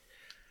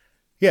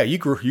 Yeah, you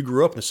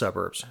grew up in the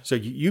suburbs, so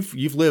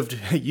you've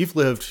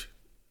lived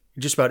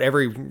just about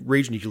every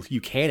region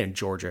you can in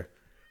Georgia,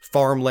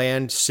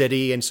 farmland,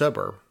 city, and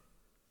suburb.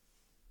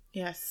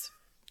 Yes.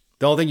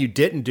 The only thing you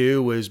didn't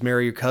do was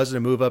marry your cousin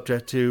and move up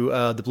to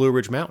the Blue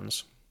Ridge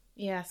Mountains.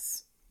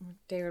 Yes.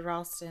 David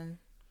Ralston.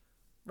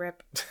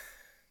 Rip.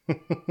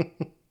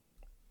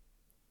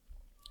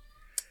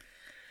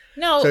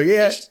 No, so,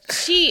 yeah.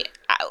 She,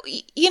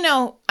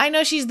 I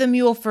know she's the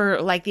mule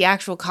for like the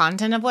actual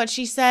content of what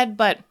she said,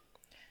 but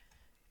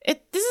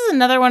this is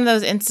another one of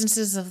those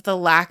instances of the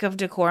lack of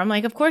decorum.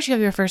 Like, of course you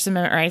have your First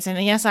Amendment rights,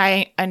 and yes,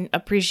 I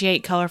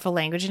appreciate colorful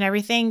language and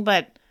everything,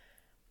 but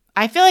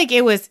I feel like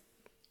it was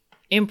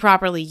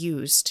improperly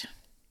used.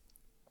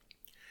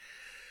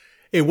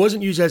 It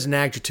wasn't used as an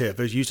adjective.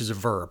 It was used as a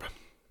verb.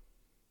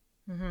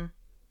 Mm-hmm.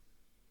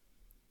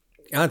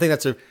 I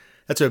think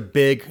that's a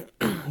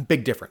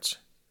big difference.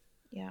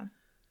 Yeah.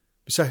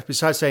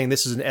 Besides saying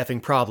this is an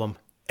effing problem,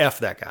 F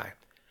that guy.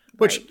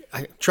 Which,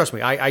 right. Trust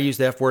me, I use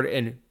the F word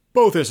in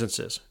both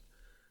instances.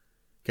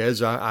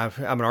 Because I'm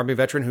an Army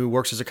veteran who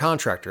works as a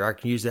contractor. I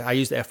use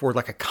the F word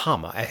like a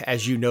comma,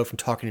 as you know from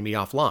talking to me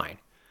offline.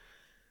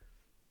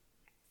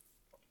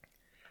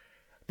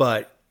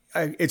 But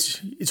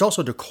it's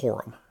also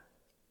decorum.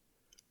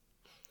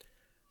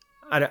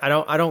 I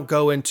don't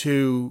go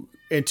into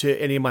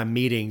any of my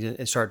meetings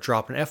and start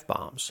dropping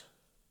F-bombs.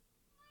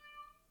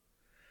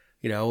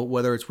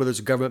 Whether it's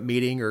a government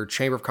meeting or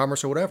Chamber of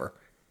Commerce or whatever.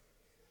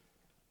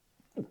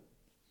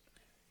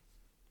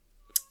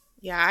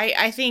 Yeah,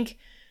 I think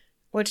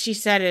what she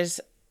said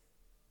is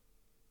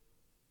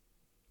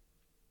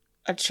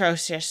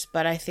atrocious,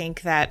 but I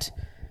think that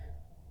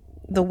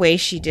the way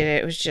she did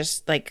it was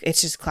just like,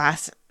 it's just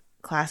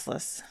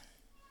classless.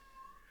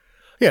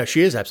 Yeah,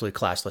 she is absolutely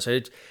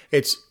classless.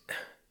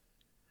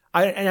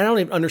 I don't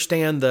even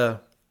understand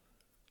the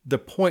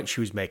point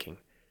she was making.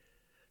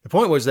 The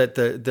point was that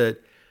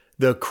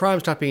the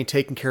crime's not being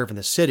taken care of in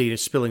the city and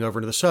it's spilling over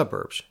into the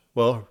suburbs.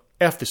 Well,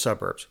 F the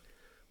suburbs.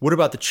 What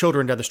about the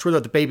children down the street? What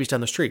about the babies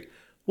down the street?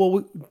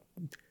 Well,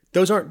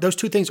 those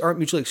two things aren't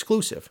mutually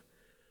exclusive.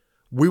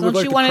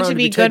 Don't you want it to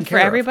be good for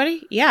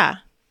everybody? Yeah.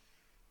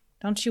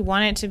 Don't you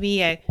want it to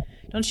be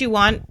don't you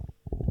want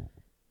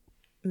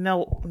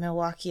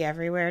Milwaukee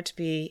everywhere to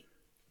be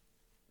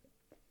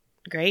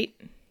great?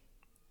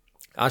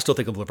 I still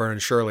think of Laverne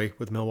and Shirley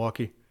with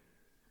Milwaukee.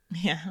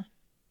 Yeah.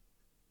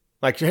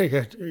 Like,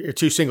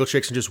 two single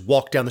chicks and just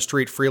walk down the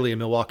street freely in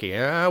Milwaukee.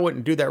 I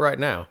wouldn't do that right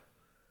now.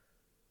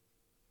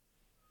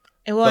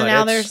 Well,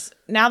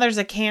 now there's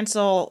a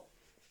cancel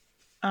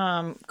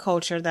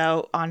culture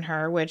though on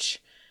her.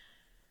 Which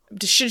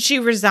should she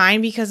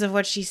resign because of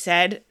what she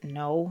said?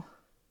 No,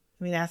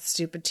 I mean that's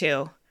stupid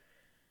too.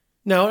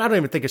 No, I don't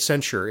even think a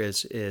censure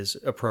is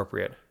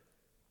appropriate.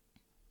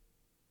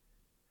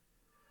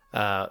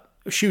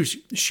 She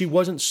really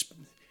wasn't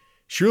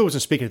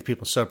speaking to the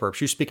people in the suburbs.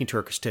 She was speaking to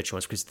her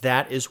constituents because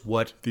that is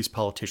what these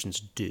politicians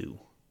do.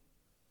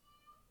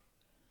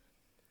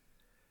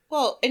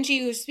 Well, and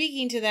she was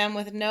speaking to them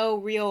with no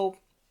real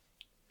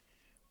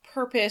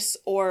purpose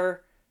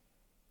or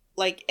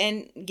like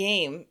end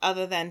game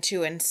other than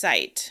to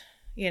incite,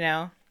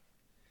 A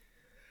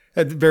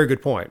very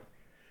good point.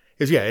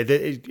 Because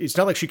it's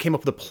not like she came up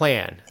with a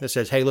plan that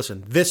says, "Hey,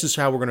 listen, this is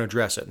how we're going to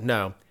address it."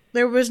 No,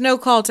 there was no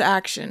call to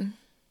action.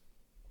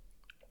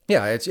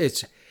 Yeah,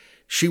 it's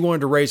she wanted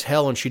to raise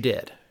hell and she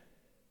did.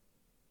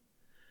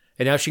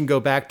 And now she can go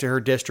back to her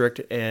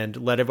district and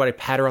let everybody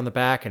pat her on the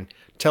back and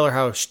tell her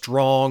how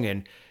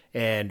strong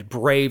and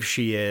brave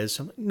she is.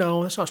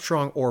 No, that's not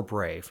strong or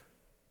brave.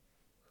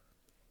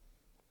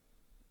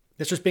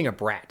 That's just being a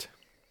brat.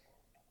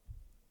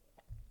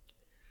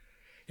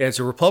 And it's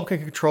a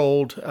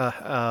Republican-controlled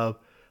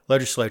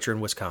legislature in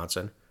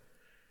Wisconsin.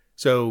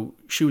 So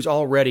she was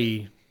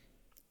already,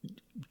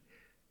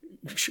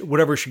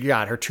 whatever she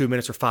got, her 2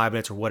 minutes or 5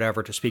 minutes or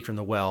whatever to speak from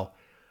the well,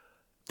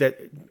 that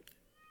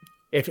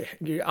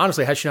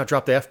honestly, had she not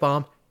dropped the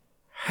F-bomb,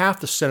 half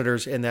the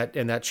senators in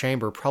that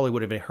chamber probably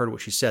would have heard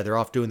what she said. They're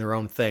off doing their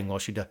own thing while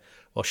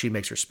she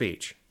makes her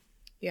speech.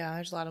 Yeah,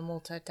 there's a lot of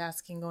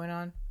multitasking going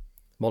on.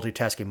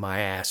 Multitasking my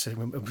ass.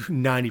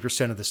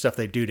 90% of the stuff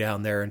they do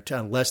down there,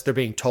 unless they're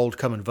being told to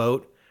come and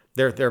vote,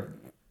 they're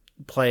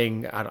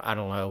playing, I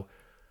don't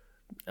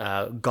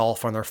know,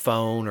 golf on their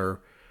phone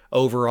or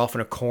over off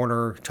in a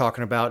corner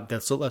talking about the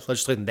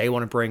legislation they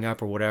want to bring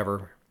up or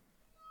whatever.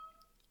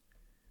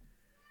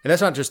 And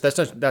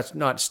that's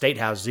not state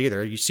houses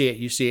either. You see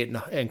it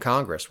in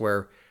Congress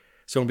where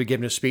someone will be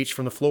giving a speech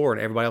from the floor and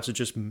everybody else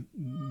is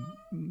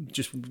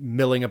just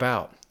milling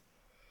about.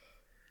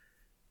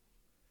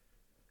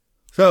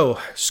 So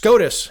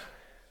SCOTUS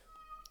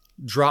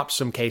dropped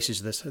some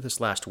cases this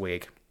last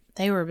week.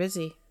 They were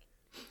busy.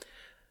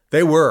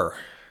 They were.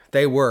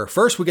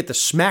 First, we get the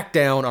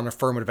smackdown on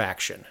affirmative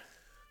action.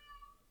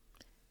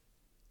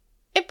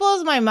 it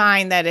blows my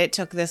mind that it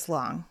took this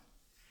long.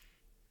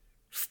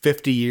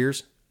 50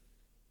 years?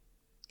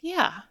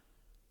 Yeah.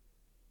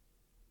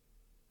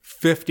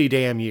 50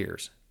 damn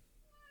years.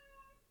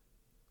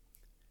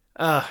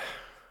 I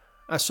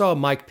saw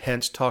Mike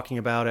Pence talking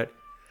about it.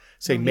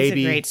 Saying He's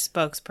maybe a great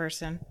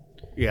spokesperson.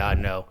 Yeah, I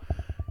know.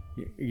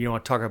 You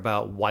want to talk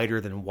about whiter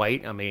than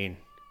white? I mean,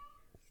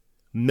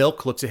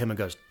 Milk looks at him and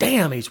goes,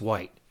 damn, he's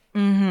white.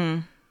 Mm-hmm.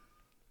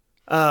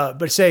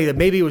 But say that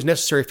maybe it was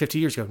necessary 50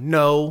 years ago.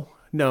 No.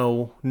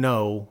 The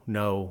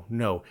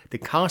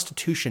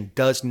Constitution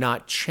does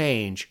not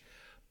change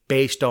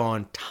based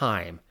on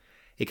time.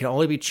 It can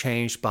only be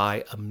changed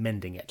by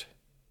amending it.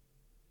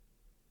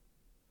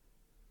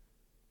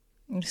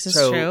 This is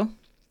true.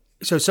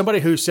 So somebody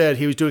who said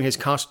he was doing his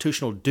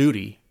constitutional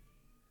duty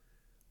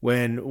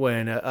when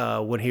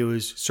he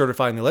was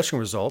certifying the election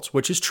results,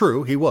 which is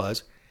true, he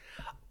was,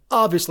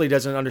 obviously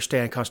doesn't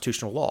understand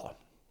constitutional law.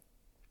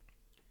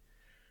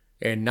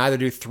 And neither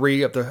do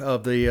 3 of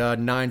the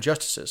 9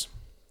 justices.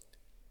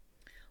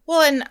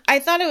 Well, and I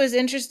thought it was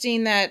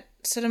interesting that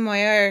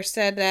Sotomayor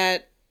said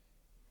that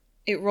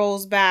it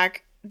rolls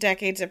back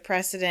decades of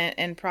precedent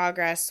and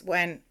progress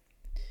when,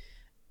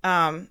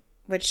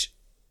 which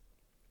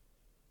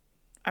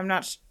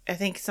I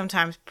think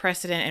sometimes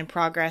precedent and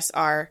progress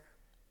are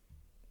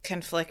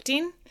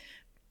conflicting,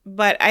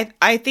 but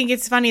I think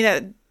it's funny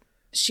that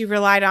she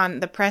relied on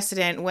the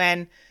precedent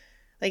when,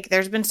 like,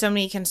 there's been so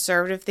many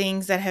conservative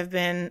things that have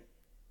been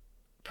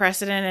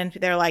precedent,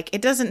 and they're like,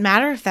 it doesn't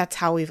matter if that's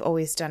how we've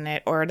always done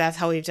it, or that's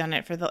how we've done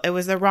it it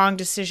was the wrong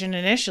decision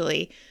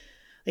initially.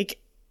 Like,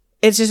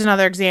 it's just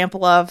another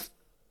example of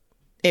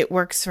it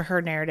works for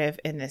her narrative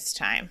in this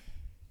time.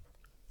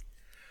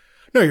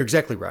 No, you're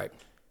exactly right.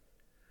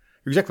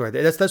 You're exactly right.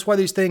 That's why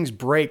these things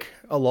break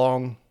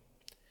along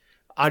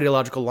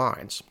ideological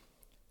lines.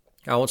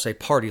 I won't say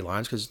party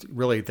lines, because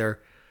really they're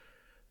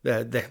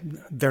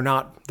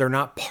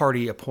not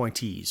party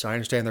appointees. I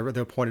understand they're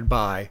appointed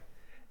by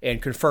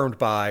and confirmed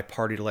by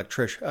party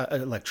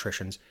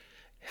electricians,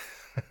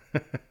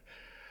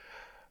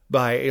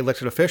 by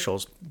elected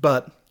officials.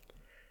 But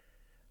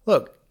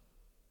look,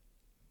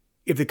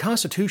 if the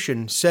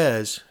Constitution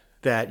says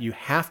that you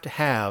have to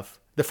have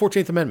the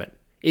 14th Amendment,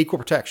 equal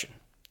protection,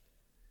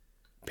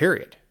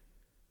 period.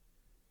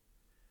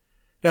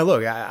 Now,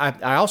 look,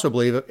 I also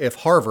believe if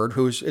Harvard,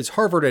 it's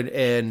Harvard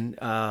and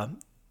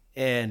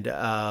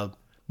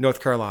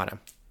North Carolina,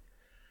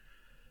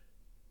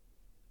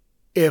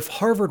 if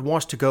Harvard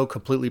wants to go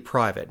completely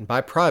private, and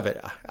by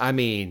private, I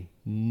mean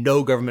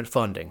no government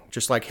funding,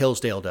 just like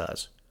Hillsdale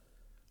does,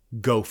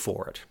 go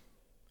for it.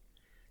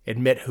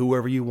 Admit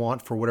whoever you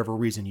want for whatever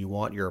reason you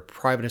want. You're a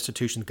private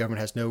institution. The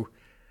government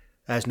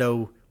has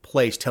no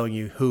place telling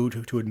you who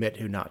to admit,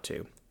 who not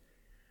to.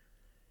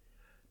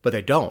 But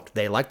they don't.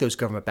 They like those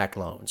government-backed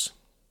loans.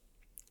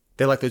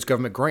 They like those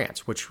government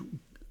grants, which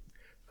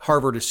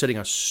Harvard is sitting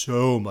on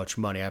so much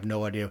money. I have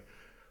no idea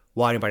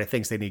why anybody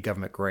thinks they need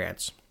government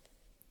grants.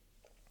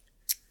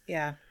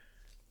 Yeah.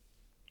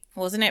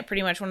 Well, isn't it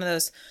pretty much one of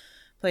those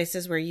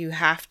places where you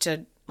have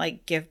to,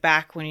 like, give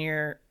back when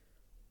you're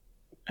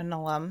an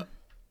alum?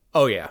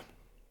 Oh, yeah.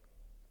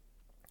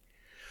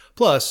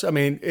 Plus, I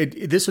mean,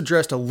 this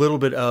addressed a little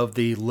bit of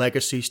the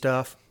legacy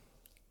stuff.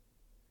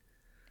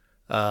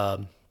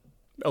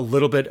 A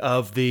little bit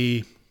of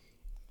the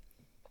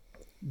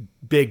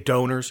big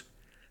donors,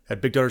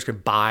 that big donors can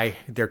buy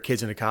their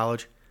kids into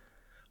college,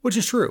 which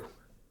is true.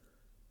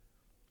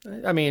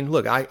 I mean,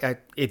 look,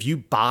 if you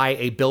buy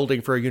a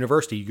building for a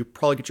university, you could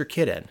probably get your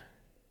kid in.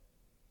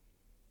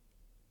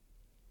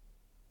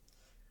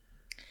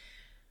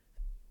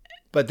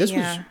 But this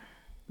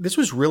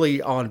was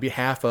really on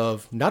behalf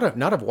of not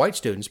of white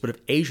students, but of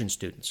Asian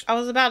students. I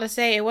was about to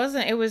say it was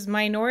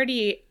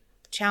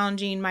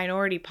challenging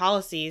minority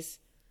policies.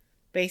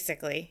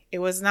 Basically, it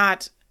was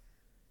not.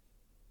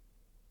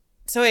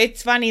 So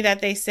it's funny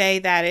that they say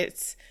that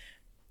it's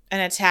an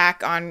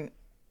attack on,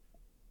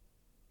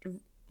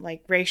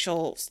 like,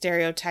 racial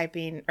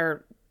stereotyping,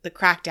 or the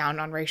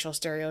crackdown on racial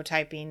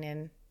stereotyping,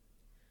 and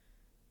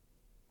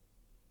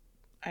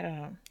I don't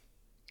know.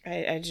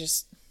 I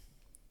just.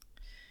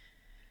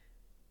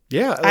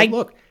 Yeah,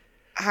 look.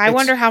 I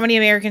wonder how many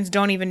Americans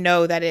don't even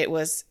know that it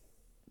was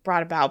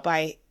brought about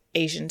by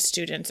Asian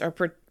students or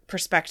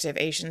prospective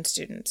Asian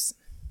students.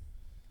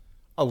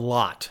 A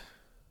lot,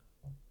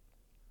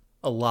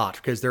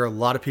 because there are a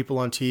lot of people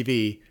on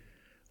TV,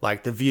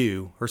 like The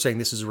View, who are saying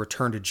this is a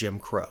return to Jim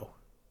Crow.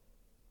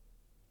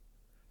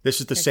 This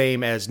is the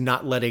same as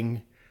not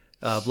letting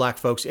black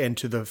folks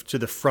into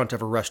the front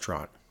of a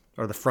restaurant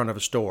or the front of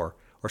a store,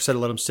 or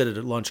let them sit at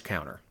a lunch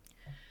counter.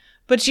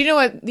 But you know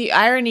what? The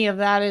irony of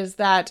that is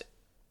that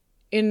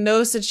in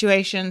those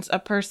situations, a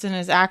person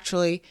is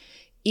actually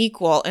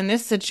equal. In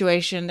this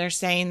situation, they're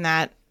saying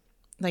that,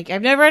 like,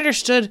 I've never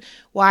understood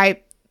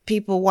why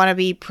people want to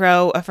be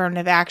pro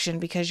affirmative action,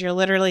 because you're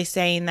literally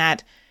saying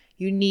that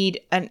you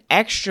need an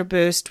extra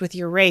boost with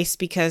your race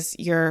because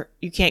you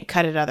can't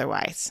cut it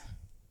otherwise.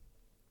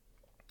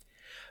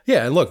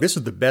 Yeah, and look, this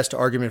is the best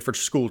argument for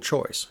school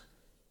choice.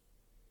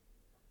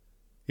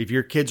 If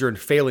your kids are in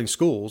failing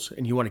schools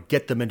and you want to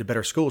get them into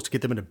better schools, to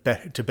get them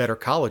into better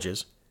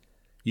colleges,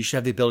 you should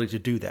have the ability to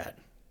do that.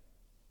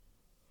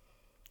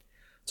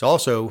 It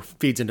also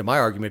feeds into my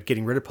argument of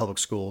getting rid of public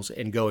schools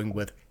and going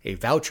with a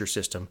voucher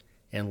system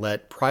and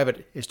let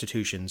private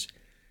institutions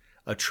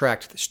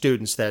attract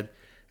students that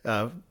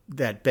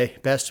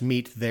best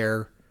meet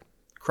their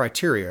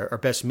criteria or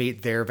best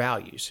meet their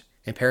values.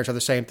 And parents are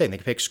the same thing. They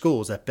can pick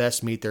schools that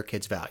best meet their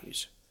kids'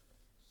 values.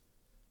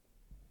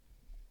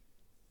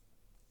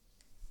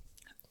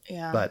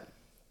 Yeah. But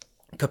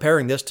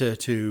comparing this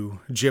to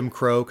Jim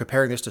Crow,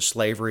 comparing this to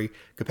slavery,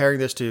 comparing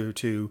this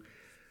to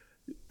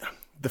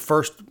the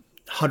first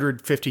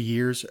 150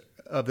 years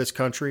of this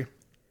country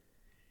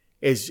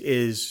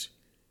is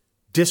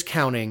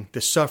discounting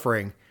the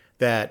suffering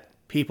that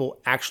people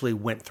actually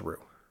went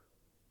through.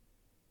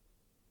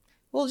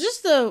 Well,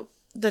 just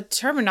the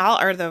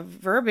terminology or the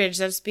verbiage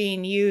that's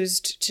being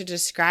used to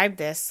describe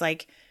this,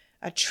 like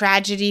a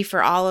tragedy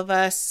for all of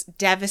us,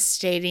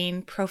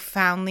 devastating,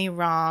 profoundly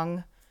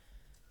wrong.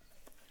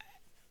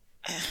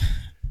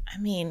 I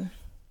mean,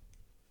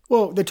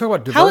 well, they talk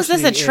about diversity. How is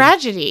this a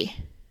tragedy?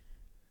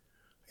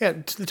 Yeah,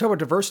 they talk about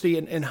diversity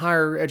in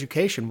higher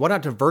education. Why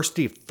not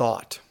diversity of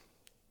thought?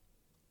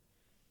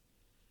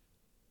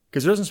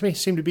 Because there doesn't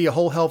seem to be a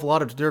whole hell of a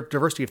lot of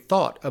diversity of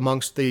thought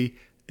amongst the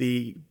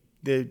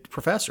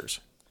professors.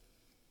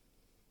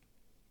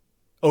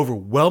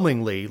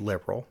 Overwhelmingly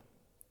liberal.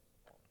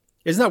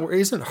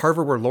 Isn't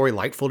Harvard where Lori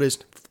Lightfoot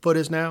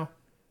is now?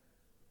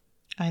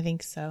 I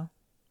think so.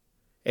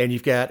 And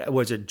you've got,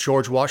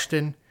 George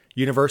Washington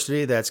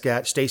University that's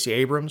got Stacey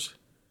Abrams.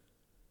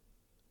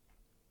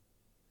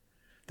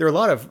 There are a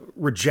lot of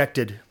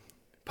rejected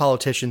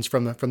politicians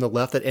from the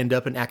left that end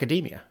up in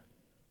academia.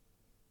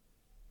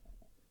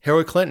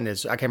 Hillary Clinton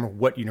I can't remember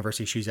what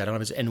university she's at. I don't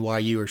know if it's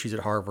NYU or she's at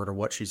Harvard or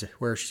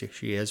where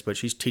she is, but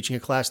she's teaching a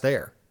class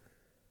there.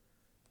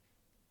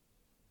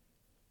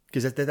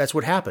 Because that's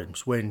what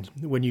happens when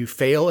you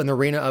fail in the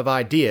arena of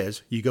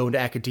ideas, you go into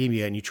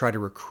academia and you try to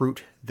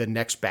recruit the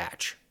next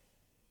batch.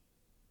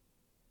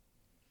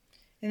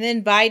 And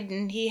then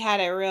Biden, he had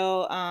a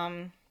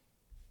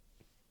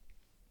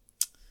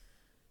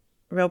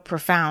real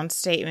profound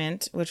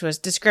statement, which was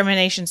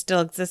discrimination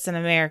still exists in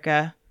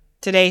America.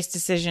 Today's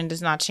decision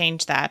does not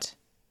change that.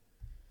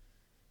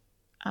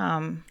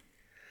 No,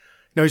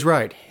 he's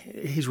right.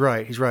 He's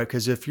right.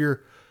 Because if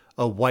you're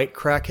a white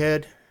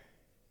crackhead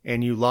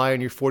and you lie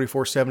on your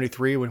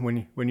 4473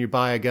 when you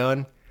buy a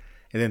gun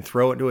and then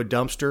throw it into a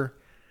dumpster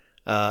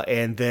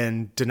and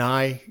then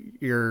deny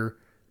your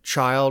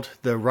child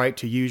the right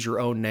to use your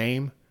own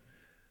name,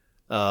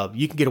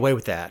 you can get away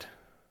with that.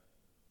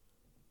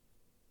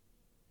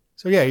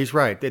 So yeah, he's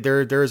right.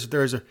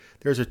 There's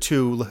a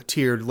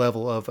two-tiered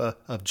level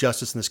of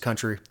justice in this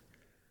country.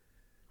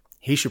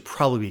 He should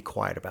probably be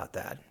quiet about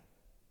that.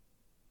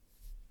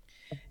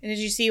 And did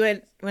you see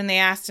when they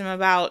asked him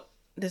about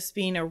this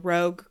being a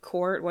rogue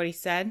court, what he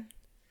said?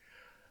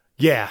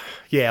 Yeah.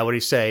 What did he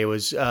say? It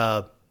was,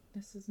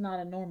 this is not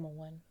a normal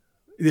one.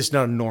 This is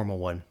not a normal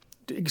one.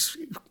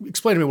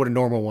 Explain to me what a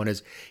normal one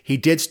is. He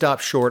did stop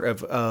short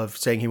of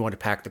saying he wanted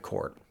to pack the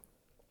court.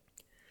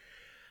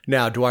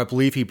 Now, do I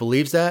believe he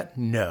believes that?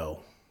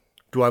 No.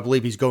 Do I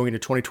believe he's going into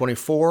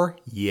 2024?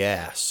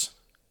 Yes.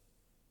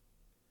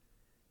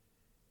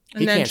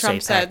 And then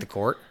Trump say pack the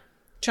court.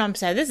 Trump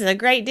said, "This is a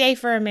great day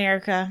for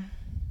America."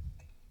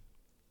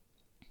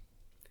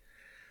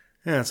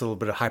 Yeah, that's a little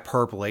bit of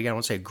hyperbole. I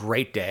don't say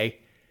great day.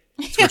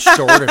 It's a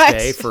restorative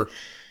day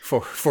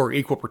for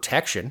equal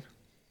protection.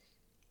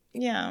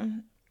 Yeah.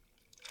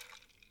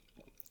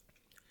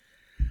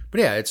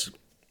 But yeah, it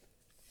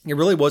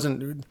really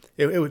wasn't.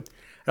 I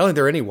don't think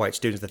there were any white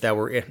students that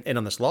were in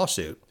on this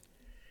lawsuit.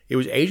 It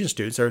was Asian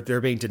students.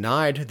 They're being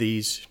denied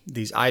these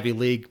Ivy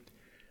League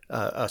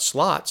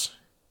slots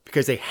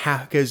because they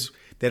had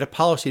a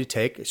policy to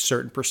take a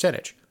certain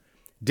percentage.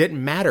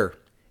 Didn't matter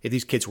if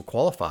these kids were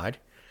qualified.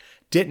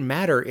 Didn't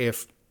matter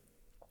if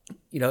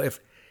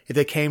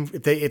they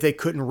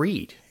couldn't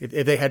read.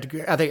 If they had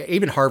to, I think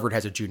even Harvard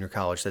has a junior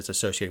college that's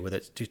associated with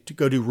it to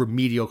go do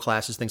remedial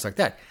classes, things like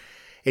that.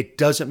 It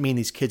doesn't mean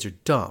these kids are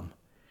dumb.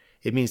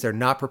 It means they're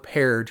not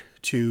prepared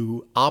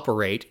to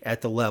operate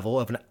at the level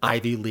of an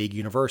Ivy League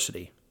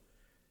university.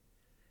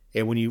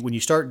 And when you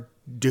start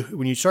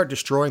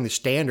destroying the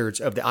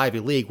standards of the Ivy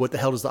League, what the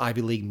hell does the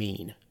Ivy League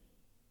mean?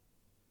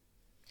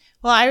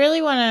 Well, I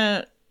really want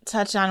to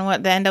touch on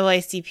what the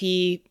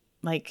NAACP,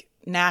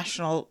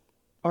 national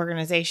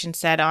organization,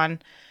 said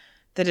on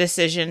the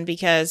decision,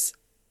 because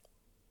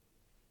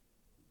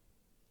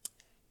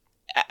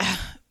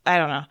I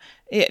don't know.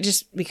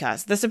 Just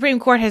because the Supreme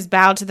Court has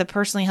bowed to the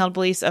personally held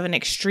beliefs of an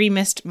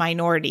extremist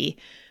minority.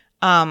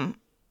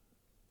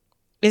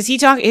 Does he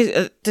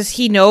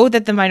know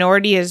that the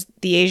minority is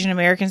the Asian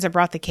Americans that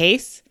brought the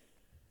case?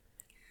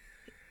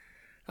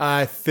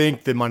 I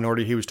think the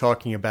minority he was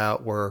talking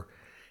about were,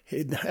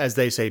 as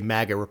they say,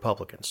 MAGA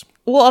Republicans.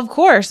 Well, of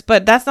course,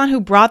 but that's not who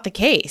brought the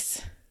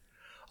case.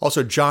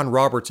 Also, John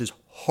Roberts is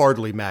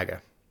hardly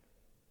MAGA.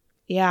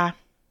 Yeah.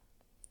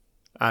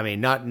 I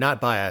mean,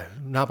 not by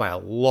a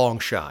long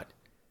shot.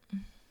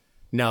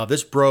 Now, if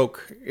this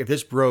broke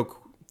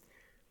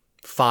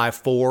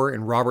 5-4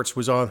 and Roberts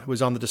was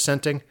on the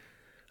dissenting,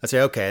 I'd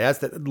say, okay, that's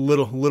the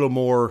little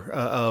more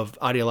of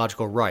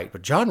ideological right.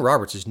 But John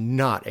Roberts is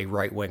not a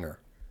right winger.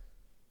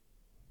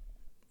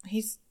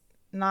 He's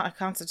not a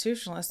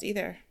constitutionalist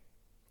either.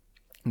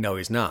 No,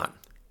 he's not.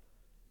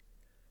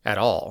 At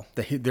all.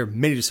 There are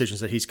many decisions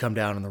that he's come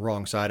down on the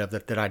wrong side of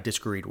that I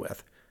disagreed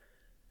with.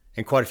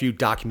 And quite a few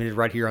documented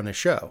right here on this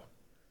show.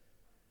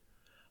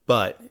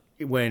 But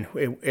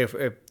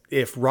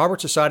if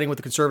Roberts is siding with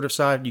the conservative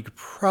side, you could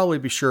probably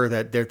be sure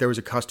that there was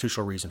a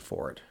constitutional reason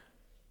for it.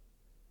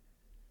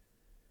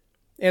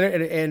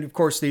 And of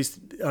course, these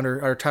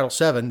under Title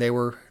VII, they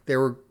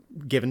were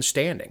given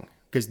standing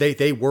because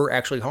they were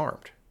actually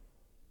harmed.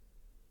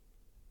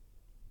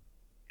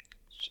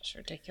 It's just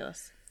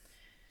ridiculous.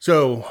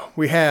 So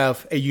we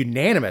have a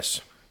unanimous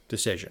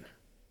decision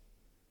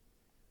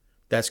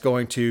that's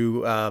going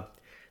to,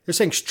 they're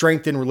saying,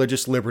 strengthen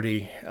religious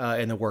liberty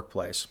in the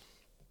workplace.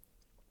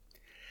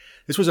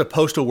 This was a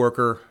postal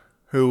worker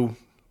who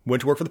went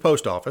to work for the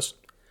post office,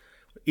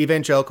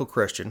 evangelical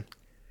Christian,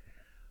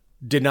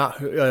 did not,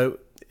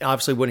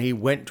 obviously when he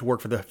went to work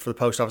for the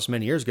post office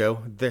many years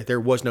ago, there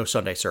was no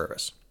Sunday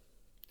service.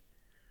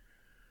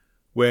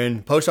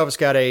 When post office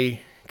got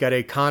a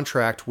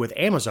contract with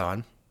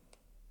Amazon,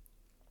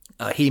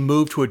 he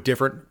moved to a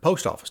different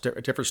post office,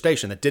 a different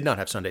station that did not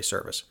have Sunday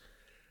service,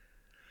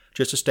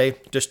 just to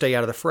stay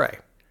out of the fray.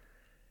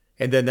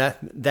 And then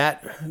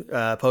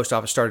that post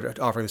office started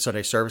offering the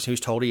Sunday service. He was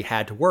told he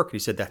had to work. He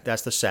said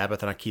that's the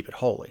Sabbath, and I keep it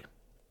holy.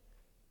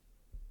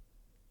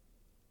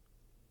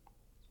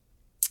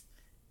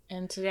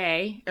 And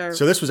today,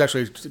 so this was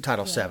actually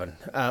Title VII.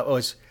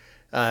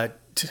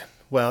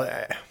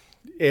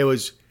 It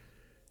was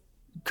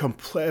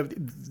complete.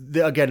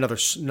 Again, another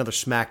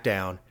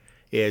smackdown.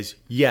 Is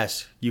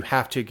yes, you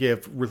have to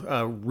give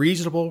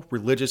reasonable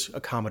religious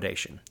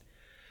accommodation.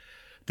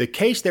 The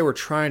case they were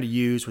trying to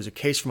use was a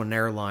case from an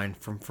airline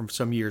from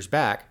some years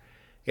back,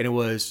 and it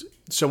was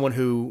someone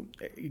who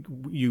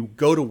you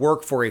go to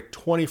work for a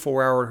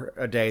 24-hour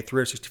a day,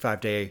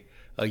 365-day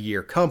a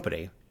year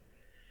company,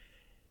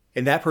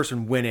 and that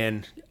person went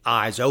in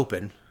eyes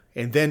open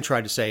and then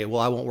tried to say,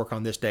 well, I won't work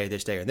on this day,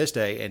 and this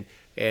day,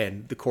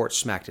 and the court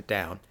smacked it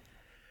down.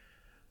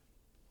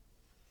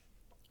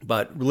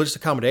 But religious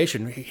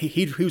accommodation,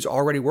 he was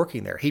already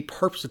working there. He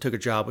purposely took a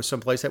job with some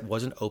place that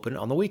wasn't open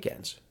on the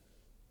weekends.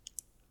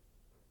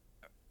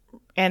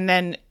 And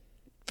then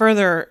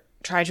further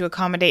tried to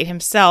accommodate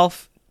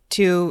himself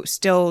to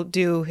still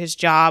do his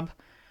job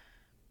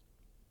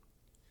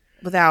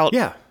without...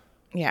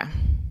 Yeah.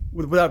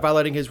 Without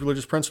violating his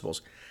religious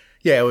principles.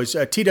 Yeah, it was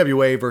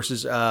TWA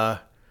versus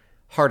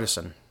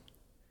Hardison.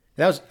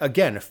 That was,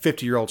 again, a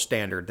 50-year-old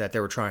standard that they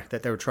were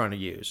trying to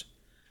use.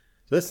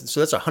 So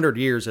that's 100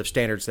 years of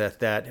standards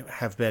that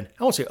have been,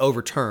 I won't say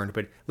overturned,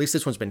 but at least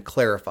this one's been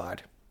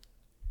clarified.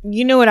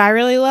 You know what I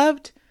really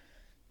loved?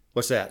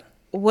 What's that?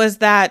 Was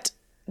that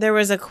there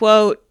was a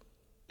quote,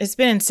 it's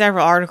been in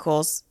several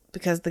articles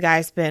because the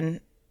guy's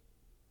been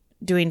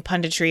doing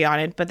punditry on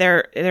it, but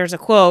there's a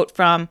quote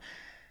from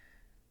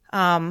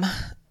a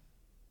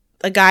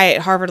guy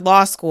at Harvard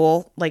Law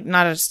School, like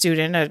not a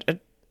student,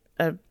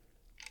 an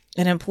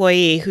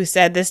employee, who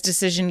said this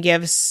decision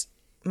gives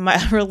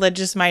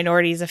religious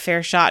minorities a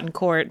fair shot in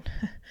court.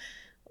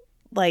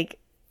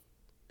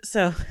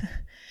 So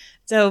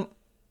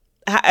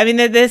I mean,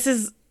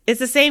 it's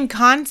the same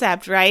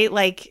concept, right?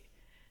 Like,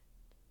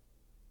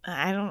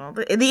 I don't know,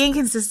 the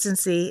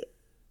inconsistency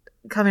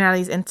coming out of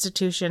these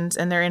institutions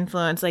and their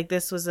influence. Like,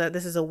 this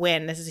is a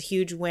win. This is a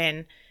huge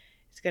win.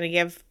 It's going to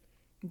give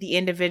the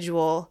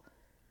individual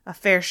a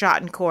fair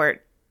shot in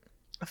court,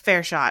 a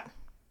fair shot.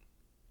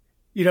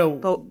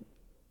 But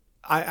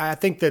I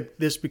think that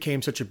this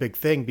became such a big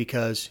thing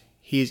because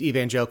he's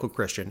evangelical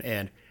Christian,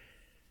 and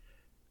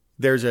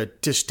there's a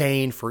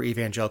disdain for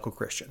evangelical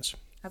Christians.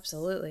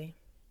 Absolutely.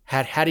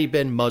 Had he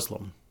been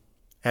Muslim,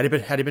 had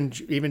he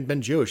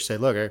been Jewish, say,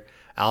 look,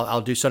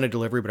 I'll do Sunday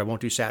delivery, but I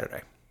won't do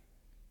Saturday.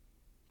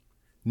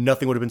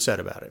 Nothing would have been said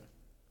about it.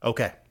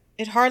 Okay.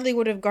 It hardly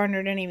would have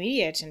garnered any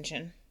media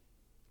attention.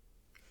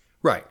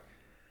 Right.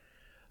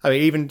 I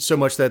mean, even so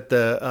much that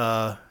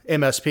the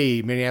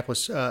MSP,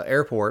 Minneapolis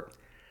Airport,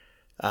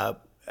 at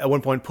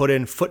one point put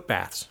in foot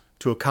baths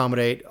to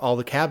accommodate all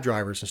the cab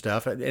drivers and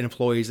stuff and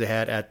employees they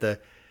had at the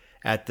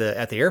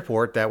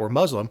airport that were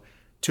Muslim,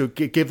 to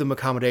give them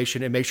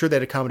accommodation and make sure they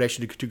had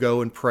accommodation to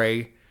go and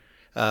pray,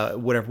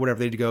 whatever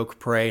they had to go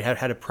pray,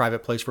 had a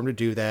private place for them to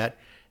do that,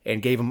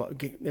 and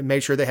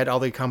made sure they had all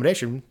the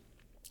accommodation.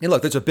 And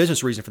look, there's a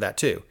business reason for that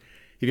too.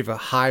 If you have a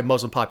high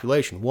Muslim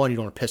population, one, you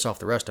don't want to piss off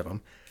the rest of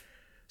them.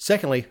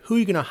 Secondly, who are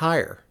you going to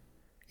hire?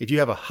 If you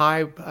have a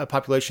high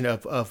population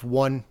of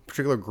one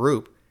particular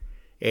group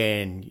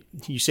and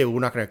you say, well, we're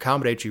not going to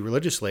accommodate you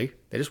religiously,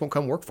 they just won't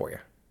come work for you.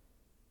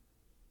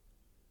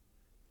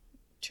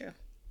 True.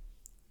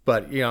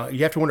 But, you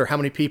have to wonder how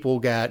many people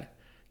got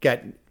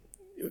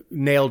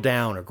nailed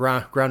down or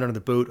ground under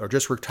the boot or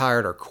just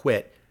retired or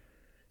quit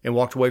and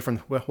walked away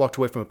from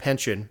a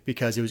pension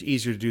because it was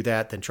easier to do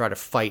that than try to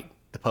fight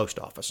the post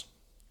office.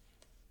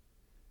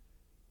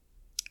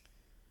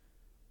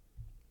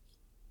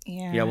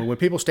 Yeah. Yeah, when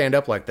people stand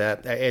up like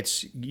that,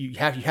 you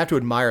have to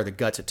admire the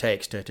guts it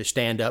takes to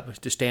stand up,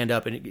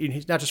 and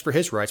it's not just for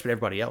his rights, but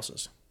everybody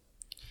else's.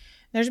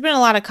 There's been a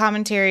lot of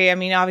commentary. I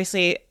mean,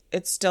 obviously,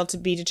 it's still to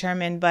be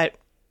determined, but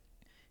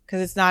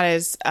because it's not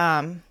as,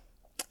 I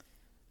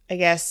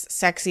guess,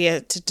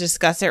 sexy to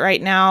discuss it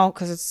right now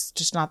because it's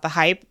just not the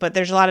hype. But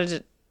there's a lot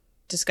of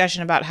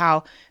discussion about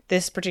how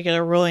this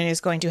particular ruling is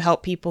going to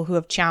help people who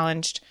have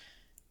challenged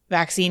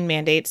vaccine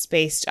mandates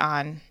based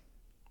on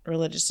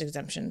religious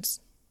exemptions.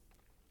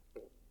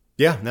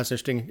 Yeah, and that's an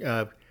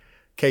interesting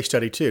case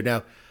study too.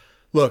 Now,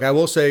 look, I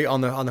will say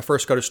on the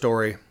first SCOTUS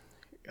story,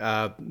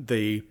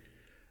 the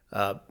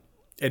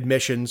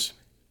admissions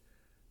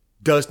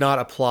does not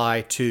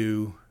apply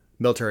to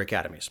military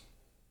academies.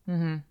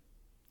 Mm-hmm.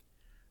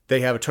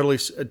 They have a totally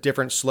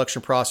different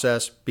selection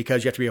process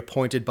because you have to be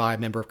appointed by a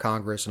member of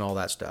Congress and all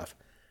that stuff.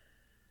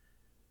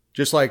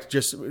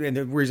 And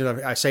the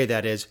reason I say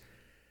that is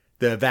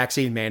the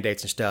vaccine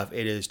mandates and stuff.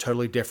 It is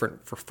totally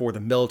different for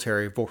the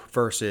military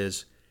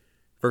versus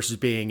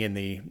being in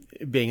the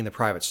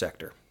private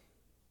sector,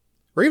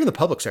 or even the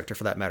public sector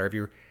for that matter. If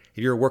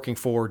you're working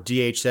for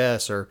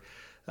DHS or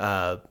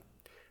the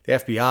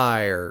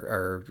FBI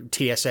or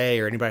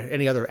TSA or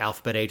any other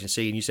alphabet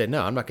agency, and you said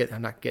no, I'm not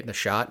getting the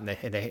shot, and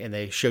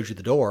they showed you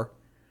the door,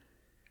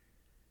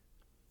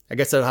 I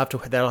guess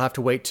that'll have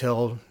to wait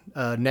till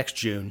next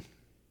June.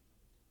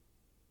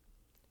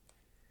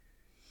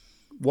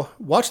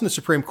 Watching the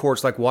Supreme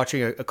Court's like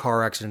watching a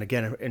car accident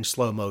again in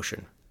slow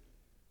motion.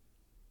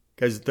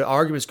 Because the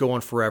arguments go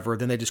on forever,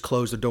 then they just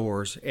close the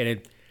doors,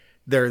 and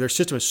their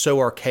system is so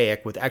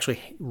archaic with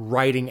actually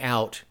writing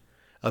out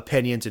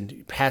opinions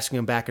and passing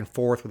them back and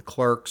forth with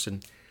clerks,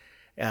 and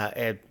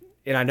I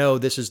know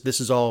this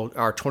is all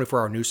our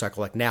 24-hour news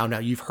cycle. Like now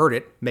you've heard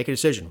it, make a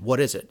decision. What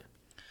is it?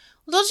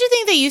 Well, don't you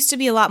think they used to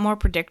be a lot more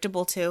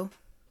predictable too?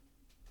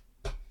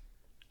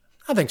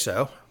 I think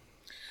so.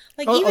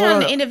 Like even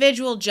on the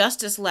individual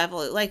justice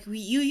level, like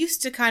you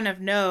used to kind of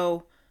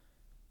know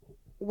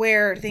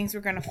where things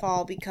were going to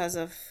fall because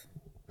of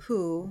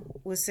who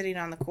was sitting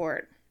on the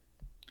court.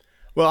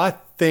 Well, I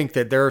think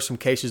that there are some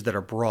cases that are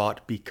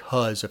brought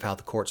because of how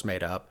the court's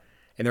made up.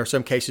 And there are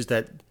some cases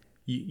that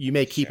you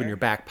may keep in your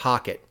back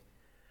pocket,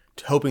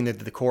 hoping that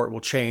the court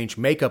will change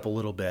makeup a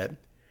little bit,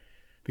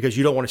 because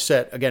you don't want to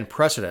set, again,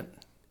 precedent.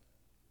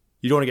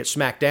 You don't want to get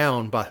smacked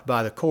down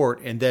by the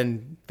court and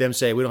then them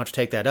say, we don't have to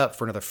take that up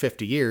for another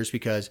 50 years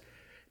because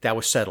that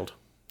was settled.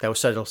 That was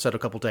settled a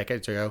couple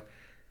decades ago.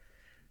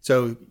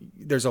 So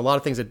there's a lot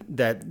of things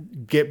that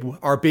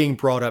are being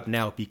brought up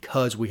now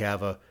because we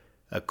have a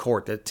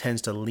court that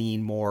tends to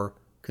lean more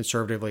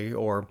conservatively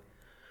or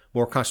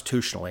more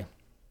constitutionally.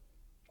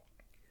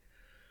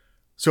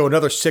 So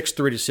another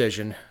 6-3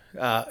 decision.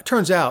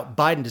 Turns out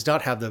Biden does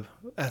not have the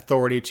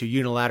authority to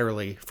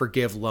unilaterally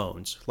forgive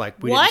loans.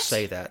 Like, we didn't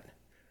say that.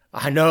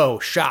 I know,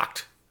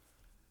 shocked.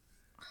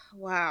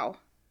 Wow.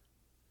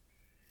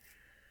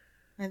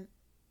 I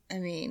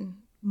mean,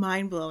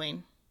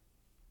 mind-blowing.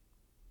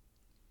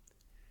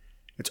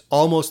 It's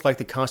almost like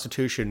the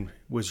Constitution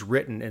was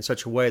written in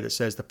such a way that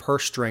says the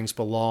purse strings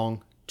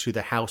belong to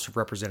the House of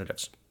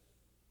Representatives.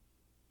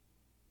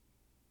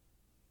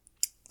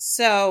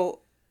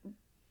 So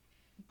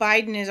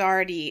Biden has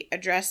already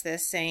addressed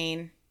this,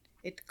 saying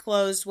it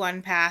closed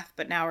one path,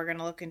 but now we're going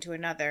to look into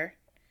another.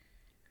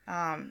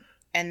 Go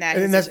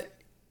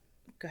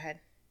ahead.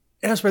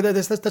 That's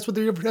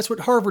what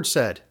Harvard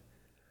said.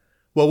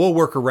 Well, we'll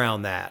work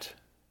around that.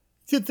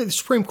 The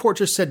Supreme Court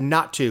just said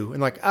not to,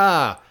 and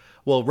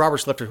well,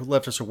 Roberts left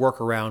us a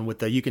workaround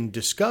with you can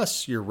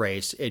discuss your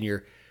race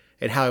and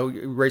how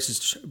race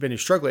has been a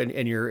struggle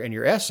in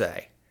your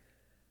essay.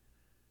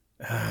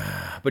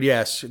 But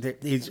yes,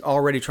 he's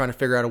already trying to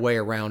figure out a way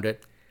around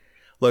it.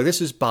 Look,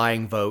 this is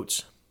buying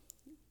votes.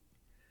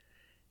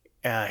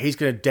 He's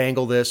going to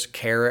dangle this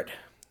carrot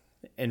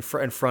in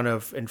front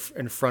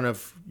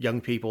of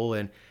young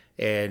people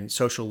and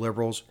social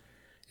liberals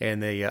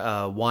and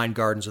the wine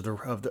gardens of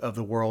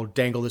the world.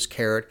 Dangle this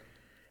carrot.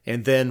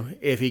 And then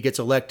if he gets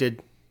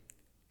elected,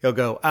 he'll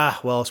go,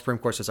 well, Supreme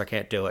Court says I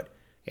can't do it,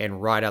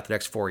 and ride out the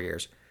next 4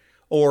 years.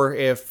 Or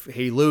if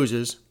he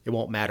loses, it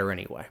won't matter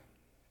anyway.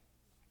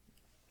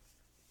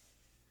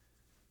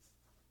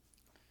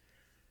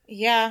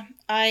 Yeah,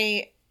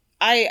 I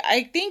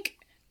think,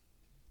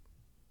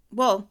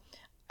 well,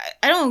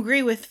 I don't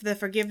agree with the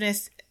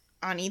forgiveness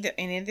in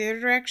either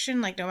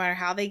direction, like no matter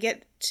how they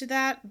get to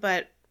that,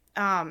 but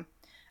I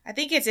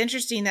think it's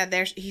interesting that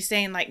he's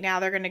saying like now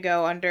they're going to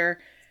go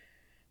under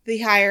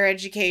the Higher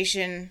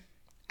Education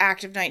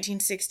Act of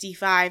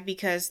 1965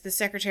 because the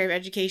Secretary of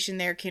Education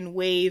there can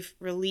waive,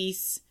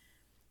 release,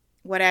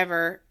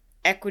 whatever,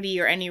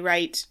 equity or any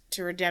right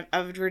to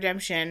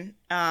redemption,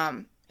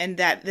 and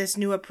that this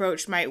new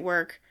approach might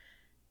work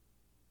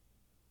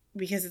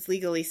because it's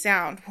legally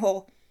sound.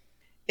 Well,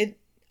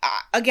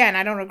 again,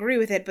 I don't agree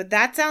with it, but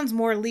that sounds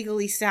more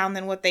legally sound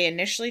than what they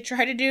initially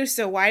tried to do.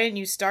 So why didn't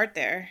you start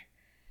there?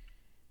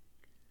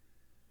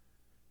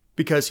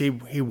 Because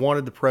he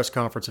wanted the press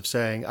conference of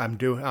saying,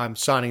 I'm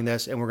signing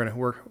this, and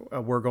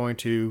we're going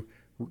to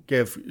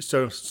give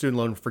student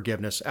loan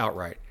forgiveness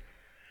outright.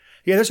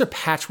 Yeah, there's a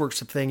patchwork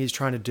thing he's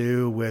trying to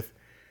do with,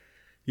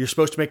 you're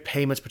supposed to make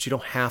payments, but you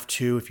don't have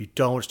to. If you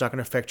don't, it's not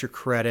going to affect your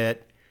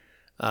credit.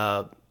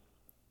 There's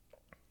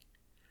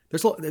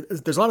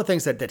a lot of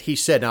things that he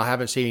said. Now, I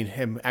haven't seen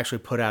him actually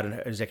put out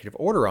an executive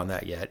order on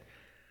that yet.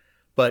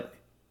 But,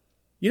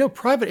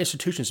 private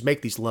institutions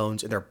make these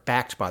loans, and they're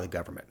backed by the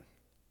government.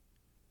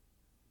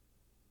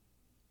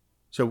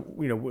 So,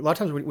 a lot of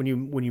times when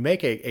you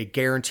make a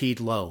guaranteed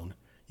loan,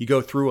 you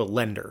go through a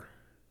lender,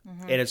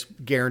 and it's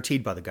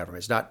guaranteed by the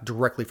government. It's not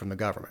directly from the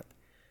government.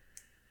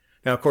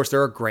 Now, of course,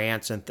 there are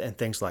grants and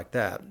things like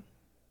that.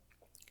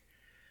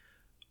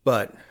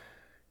 But,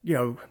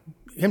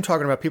 him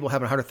talking about people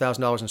having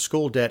 $100,000 in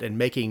school debt and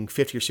making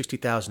 $50,000 or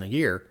 $60,000 a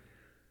year,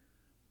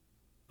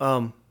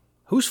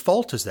 whose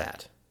fault is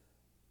that?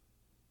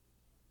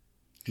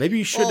 Maybe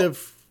you should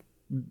have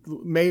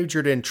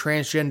majored in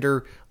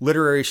transgender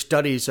literary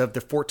studies of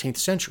the 14th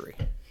century.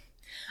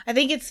 I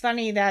think it's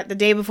funny that the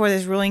day before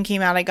this ruling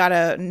came out, I got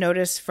a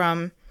notice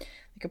from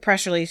a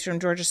press release from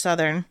Georgia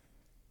Southern,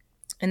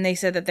 and they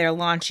said that they're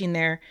launching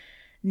their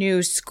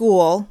new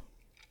school,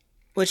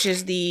 which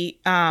is the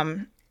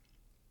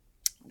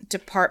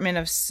Department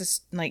of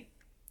the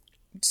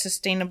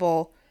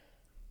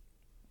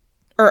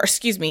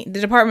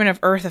Department of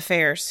Earth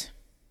Affairs.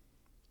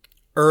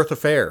 Earth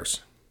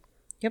Affairs.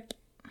 Yep.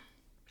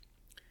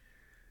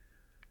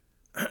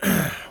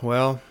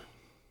 Well,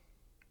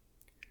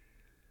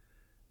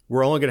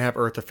 we're only going to have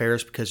Earth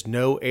Affairs because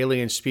no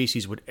alien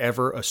species would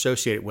ever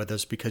associate it with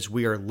us because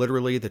we are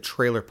literally the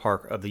trailer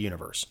park of the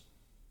universe.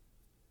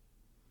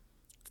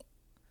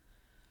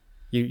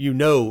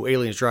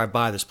 Aliens drive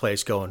by this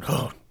place going,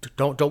 oh,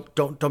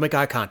 don't make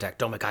eye contact.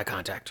 Don't make eye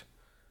contact.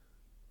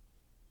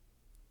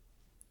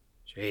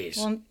 Jeez.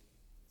 Well,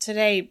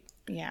 today,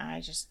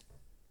 I just...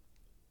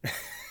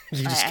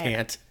 You just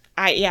can't.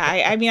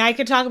 I mean, I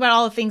could talk about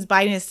all the things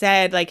Biden has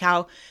said, like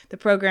how the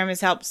program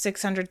has helped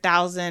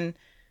 600,000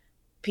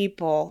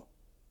 people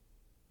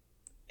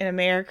in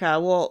America.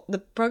 Well, the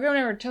program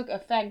never took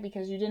effect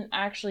because you didn't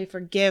actually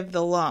forgive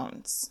the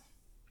loans.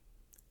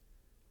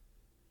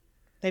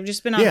 They've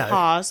just been on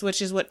pause,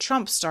 which is what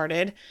Trump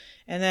started,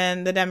 and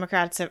then the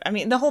Democrats have. I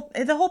mean, the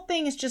whole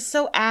thing is just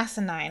so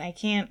asinine. I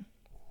can't.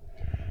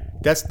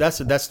 That's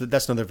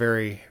another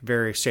very,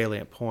 very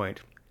salient point.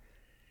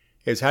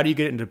 Is how do you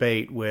get in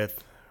debate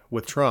with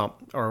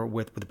Trump or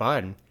with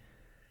Biden,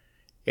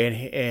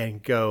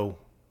 and go,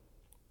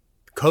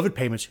 COVID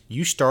payments,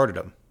 you started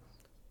them.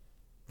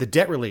 The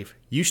debt relief,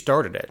 you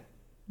started it.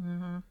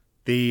 Mm-hmm.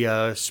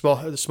 The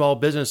small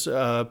business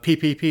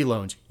PPP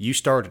loans, you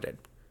started it.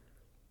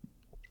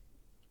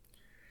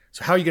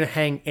 So how are you going to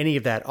hang any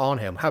of that on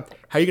him? How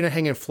are you going to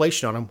hang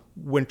inflation on him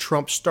when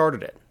Trump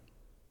started it?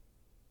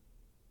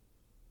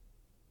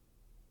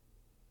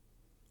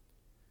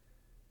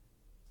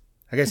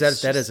 I guess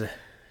that is a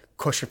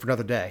question for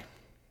another day.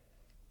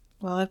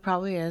 Well, it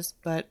probably is,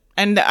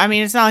 and I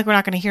mean, it's not like we're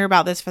not going to hear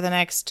about this for the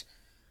next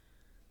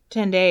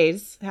 10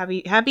 days.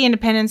 Happy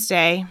Independence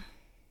Day.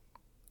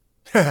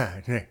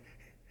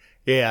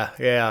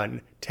 Yeah.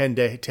 10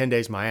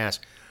 days, my ass.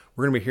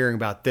 We're going to be hearing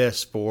about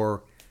this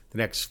for the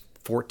next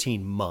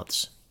 14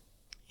 months.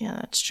 Yeah,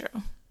 that's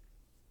true.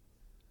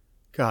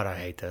 God, I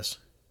hate this.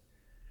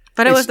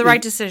 But it was the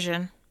right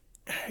decision.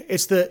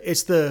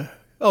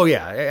 Oh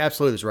yeah,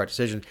 absolutely, it's the right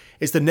decision.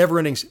 It's the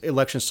never-ending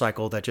election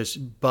cycle that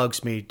just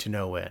bugs me to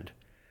no end.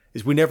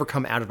 Is we never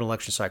come out of an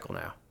election cycle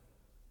now.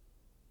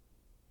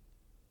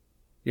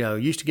 You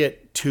used to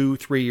get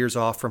 2-3 years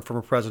off from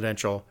a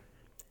presidential.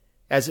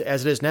 As it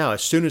is now,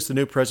 as soon as the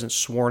new president's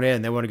sworn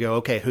in, they want to go,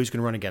 okay, who's going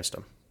to run against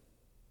him?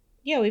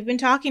 Yeah, we've been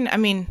talking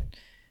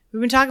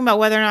about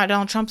whether or not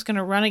Donald Trump's going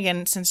to run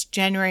again since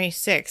January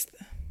 6th,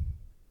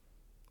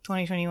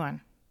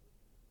 2021.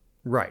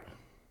 Right.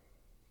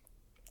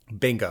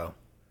 Bingo.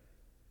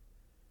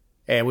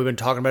 And we've been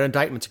talking about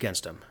indictments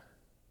against him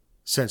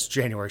since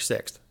January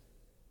 6th.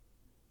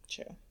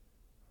 True.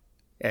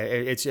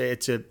 It's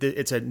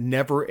a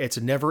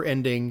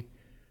never-ending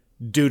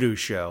doo-doo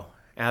show.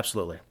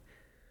 Absolutely.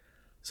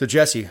 So,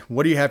 Jesse,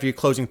 what do you have for your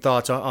closing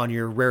thoughts on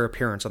your rare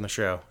appearance on the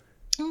show?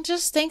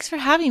 Just thanks for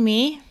having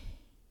me.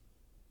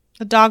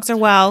 The dogs are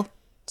well.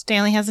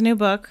 Stanley has a new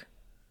book.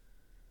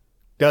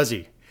 Does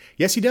he?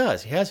 Yes, he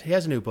does. He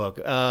has a new book.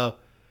 I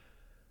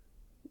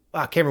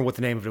can't remember what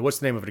the name of it. What's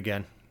the name of it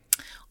again?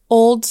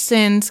 Old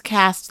Sins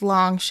Cast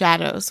Long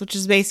Shadows, which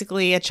is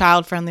basically a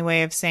child-friendly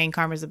way of saying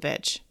karma's a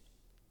bitch.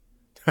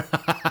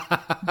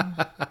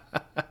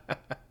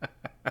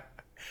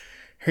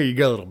 Here you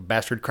go, little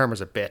bastard.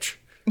 Karma's a bitch.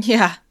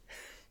 Yeah.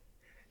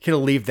 You're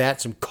going to leave that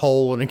some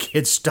coal in a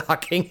kid's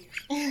stocking?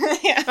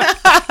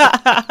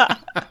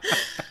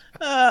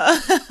 That's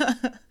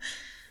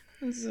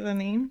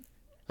funny.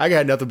 I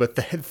got nothing but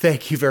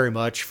thank you very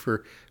much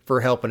for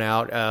helping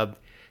out.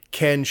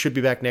 Ken should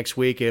be back next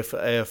week if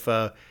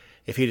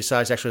he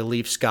decides to actually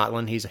leave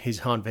Scotland.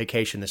 He's on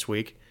vacation this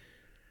week.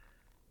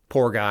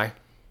 Poor guy.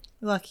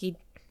 Lucky.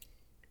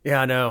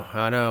 Yeah, I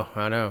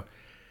know.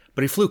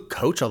 But he flew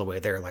coach all the way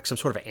there, like some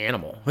sort of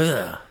animal.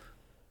 Ugh.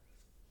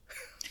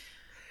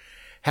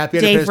 Happy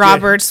Independence Dave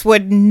Roberts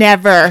would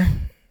never.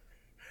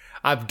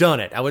 I've done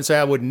it. I wouldn't say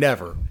I would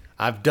never.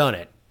 I've done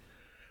it.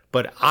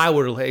 But I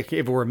would, if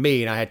it were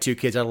me and I had 2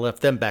 kids, I'd have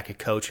left them back at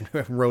coach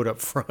and rode up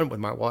front with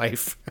my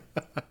wife.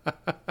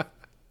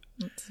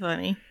 That's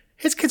funny.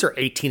 His kids are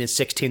 18 and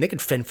 16. They can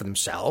fend for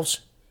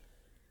themselves.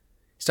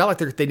 It's not like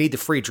they need the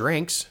free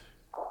drinks.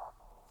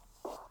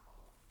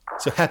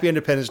 So happy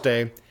Independence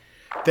Day.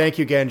 Thank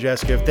you again,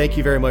 Jessica. Thank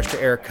you very much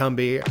to Eric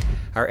Cumby,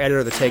 our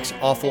editor that takes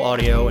awful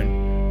audio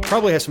and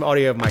probably has some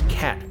audio of my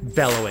cat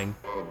bellowing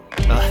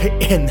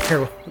in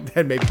there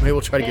that maybe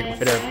we'll try to get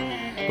rid of.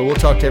 But we'll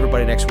talk to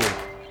everybody next week.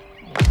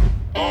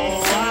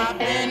 Oh, I've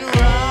been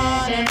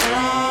running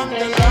from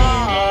the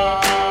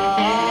law.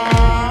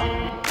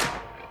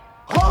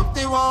 Hope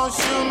they won't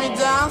shoot me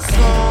down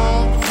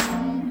soon.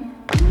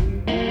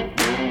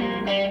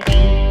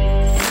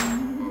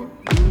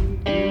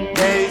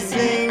 Days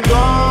been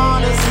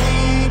gone, a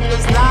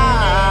sleepless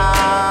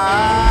night.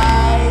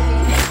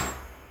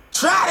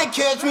 Try to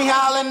catch me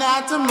howling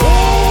at the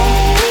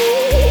moon.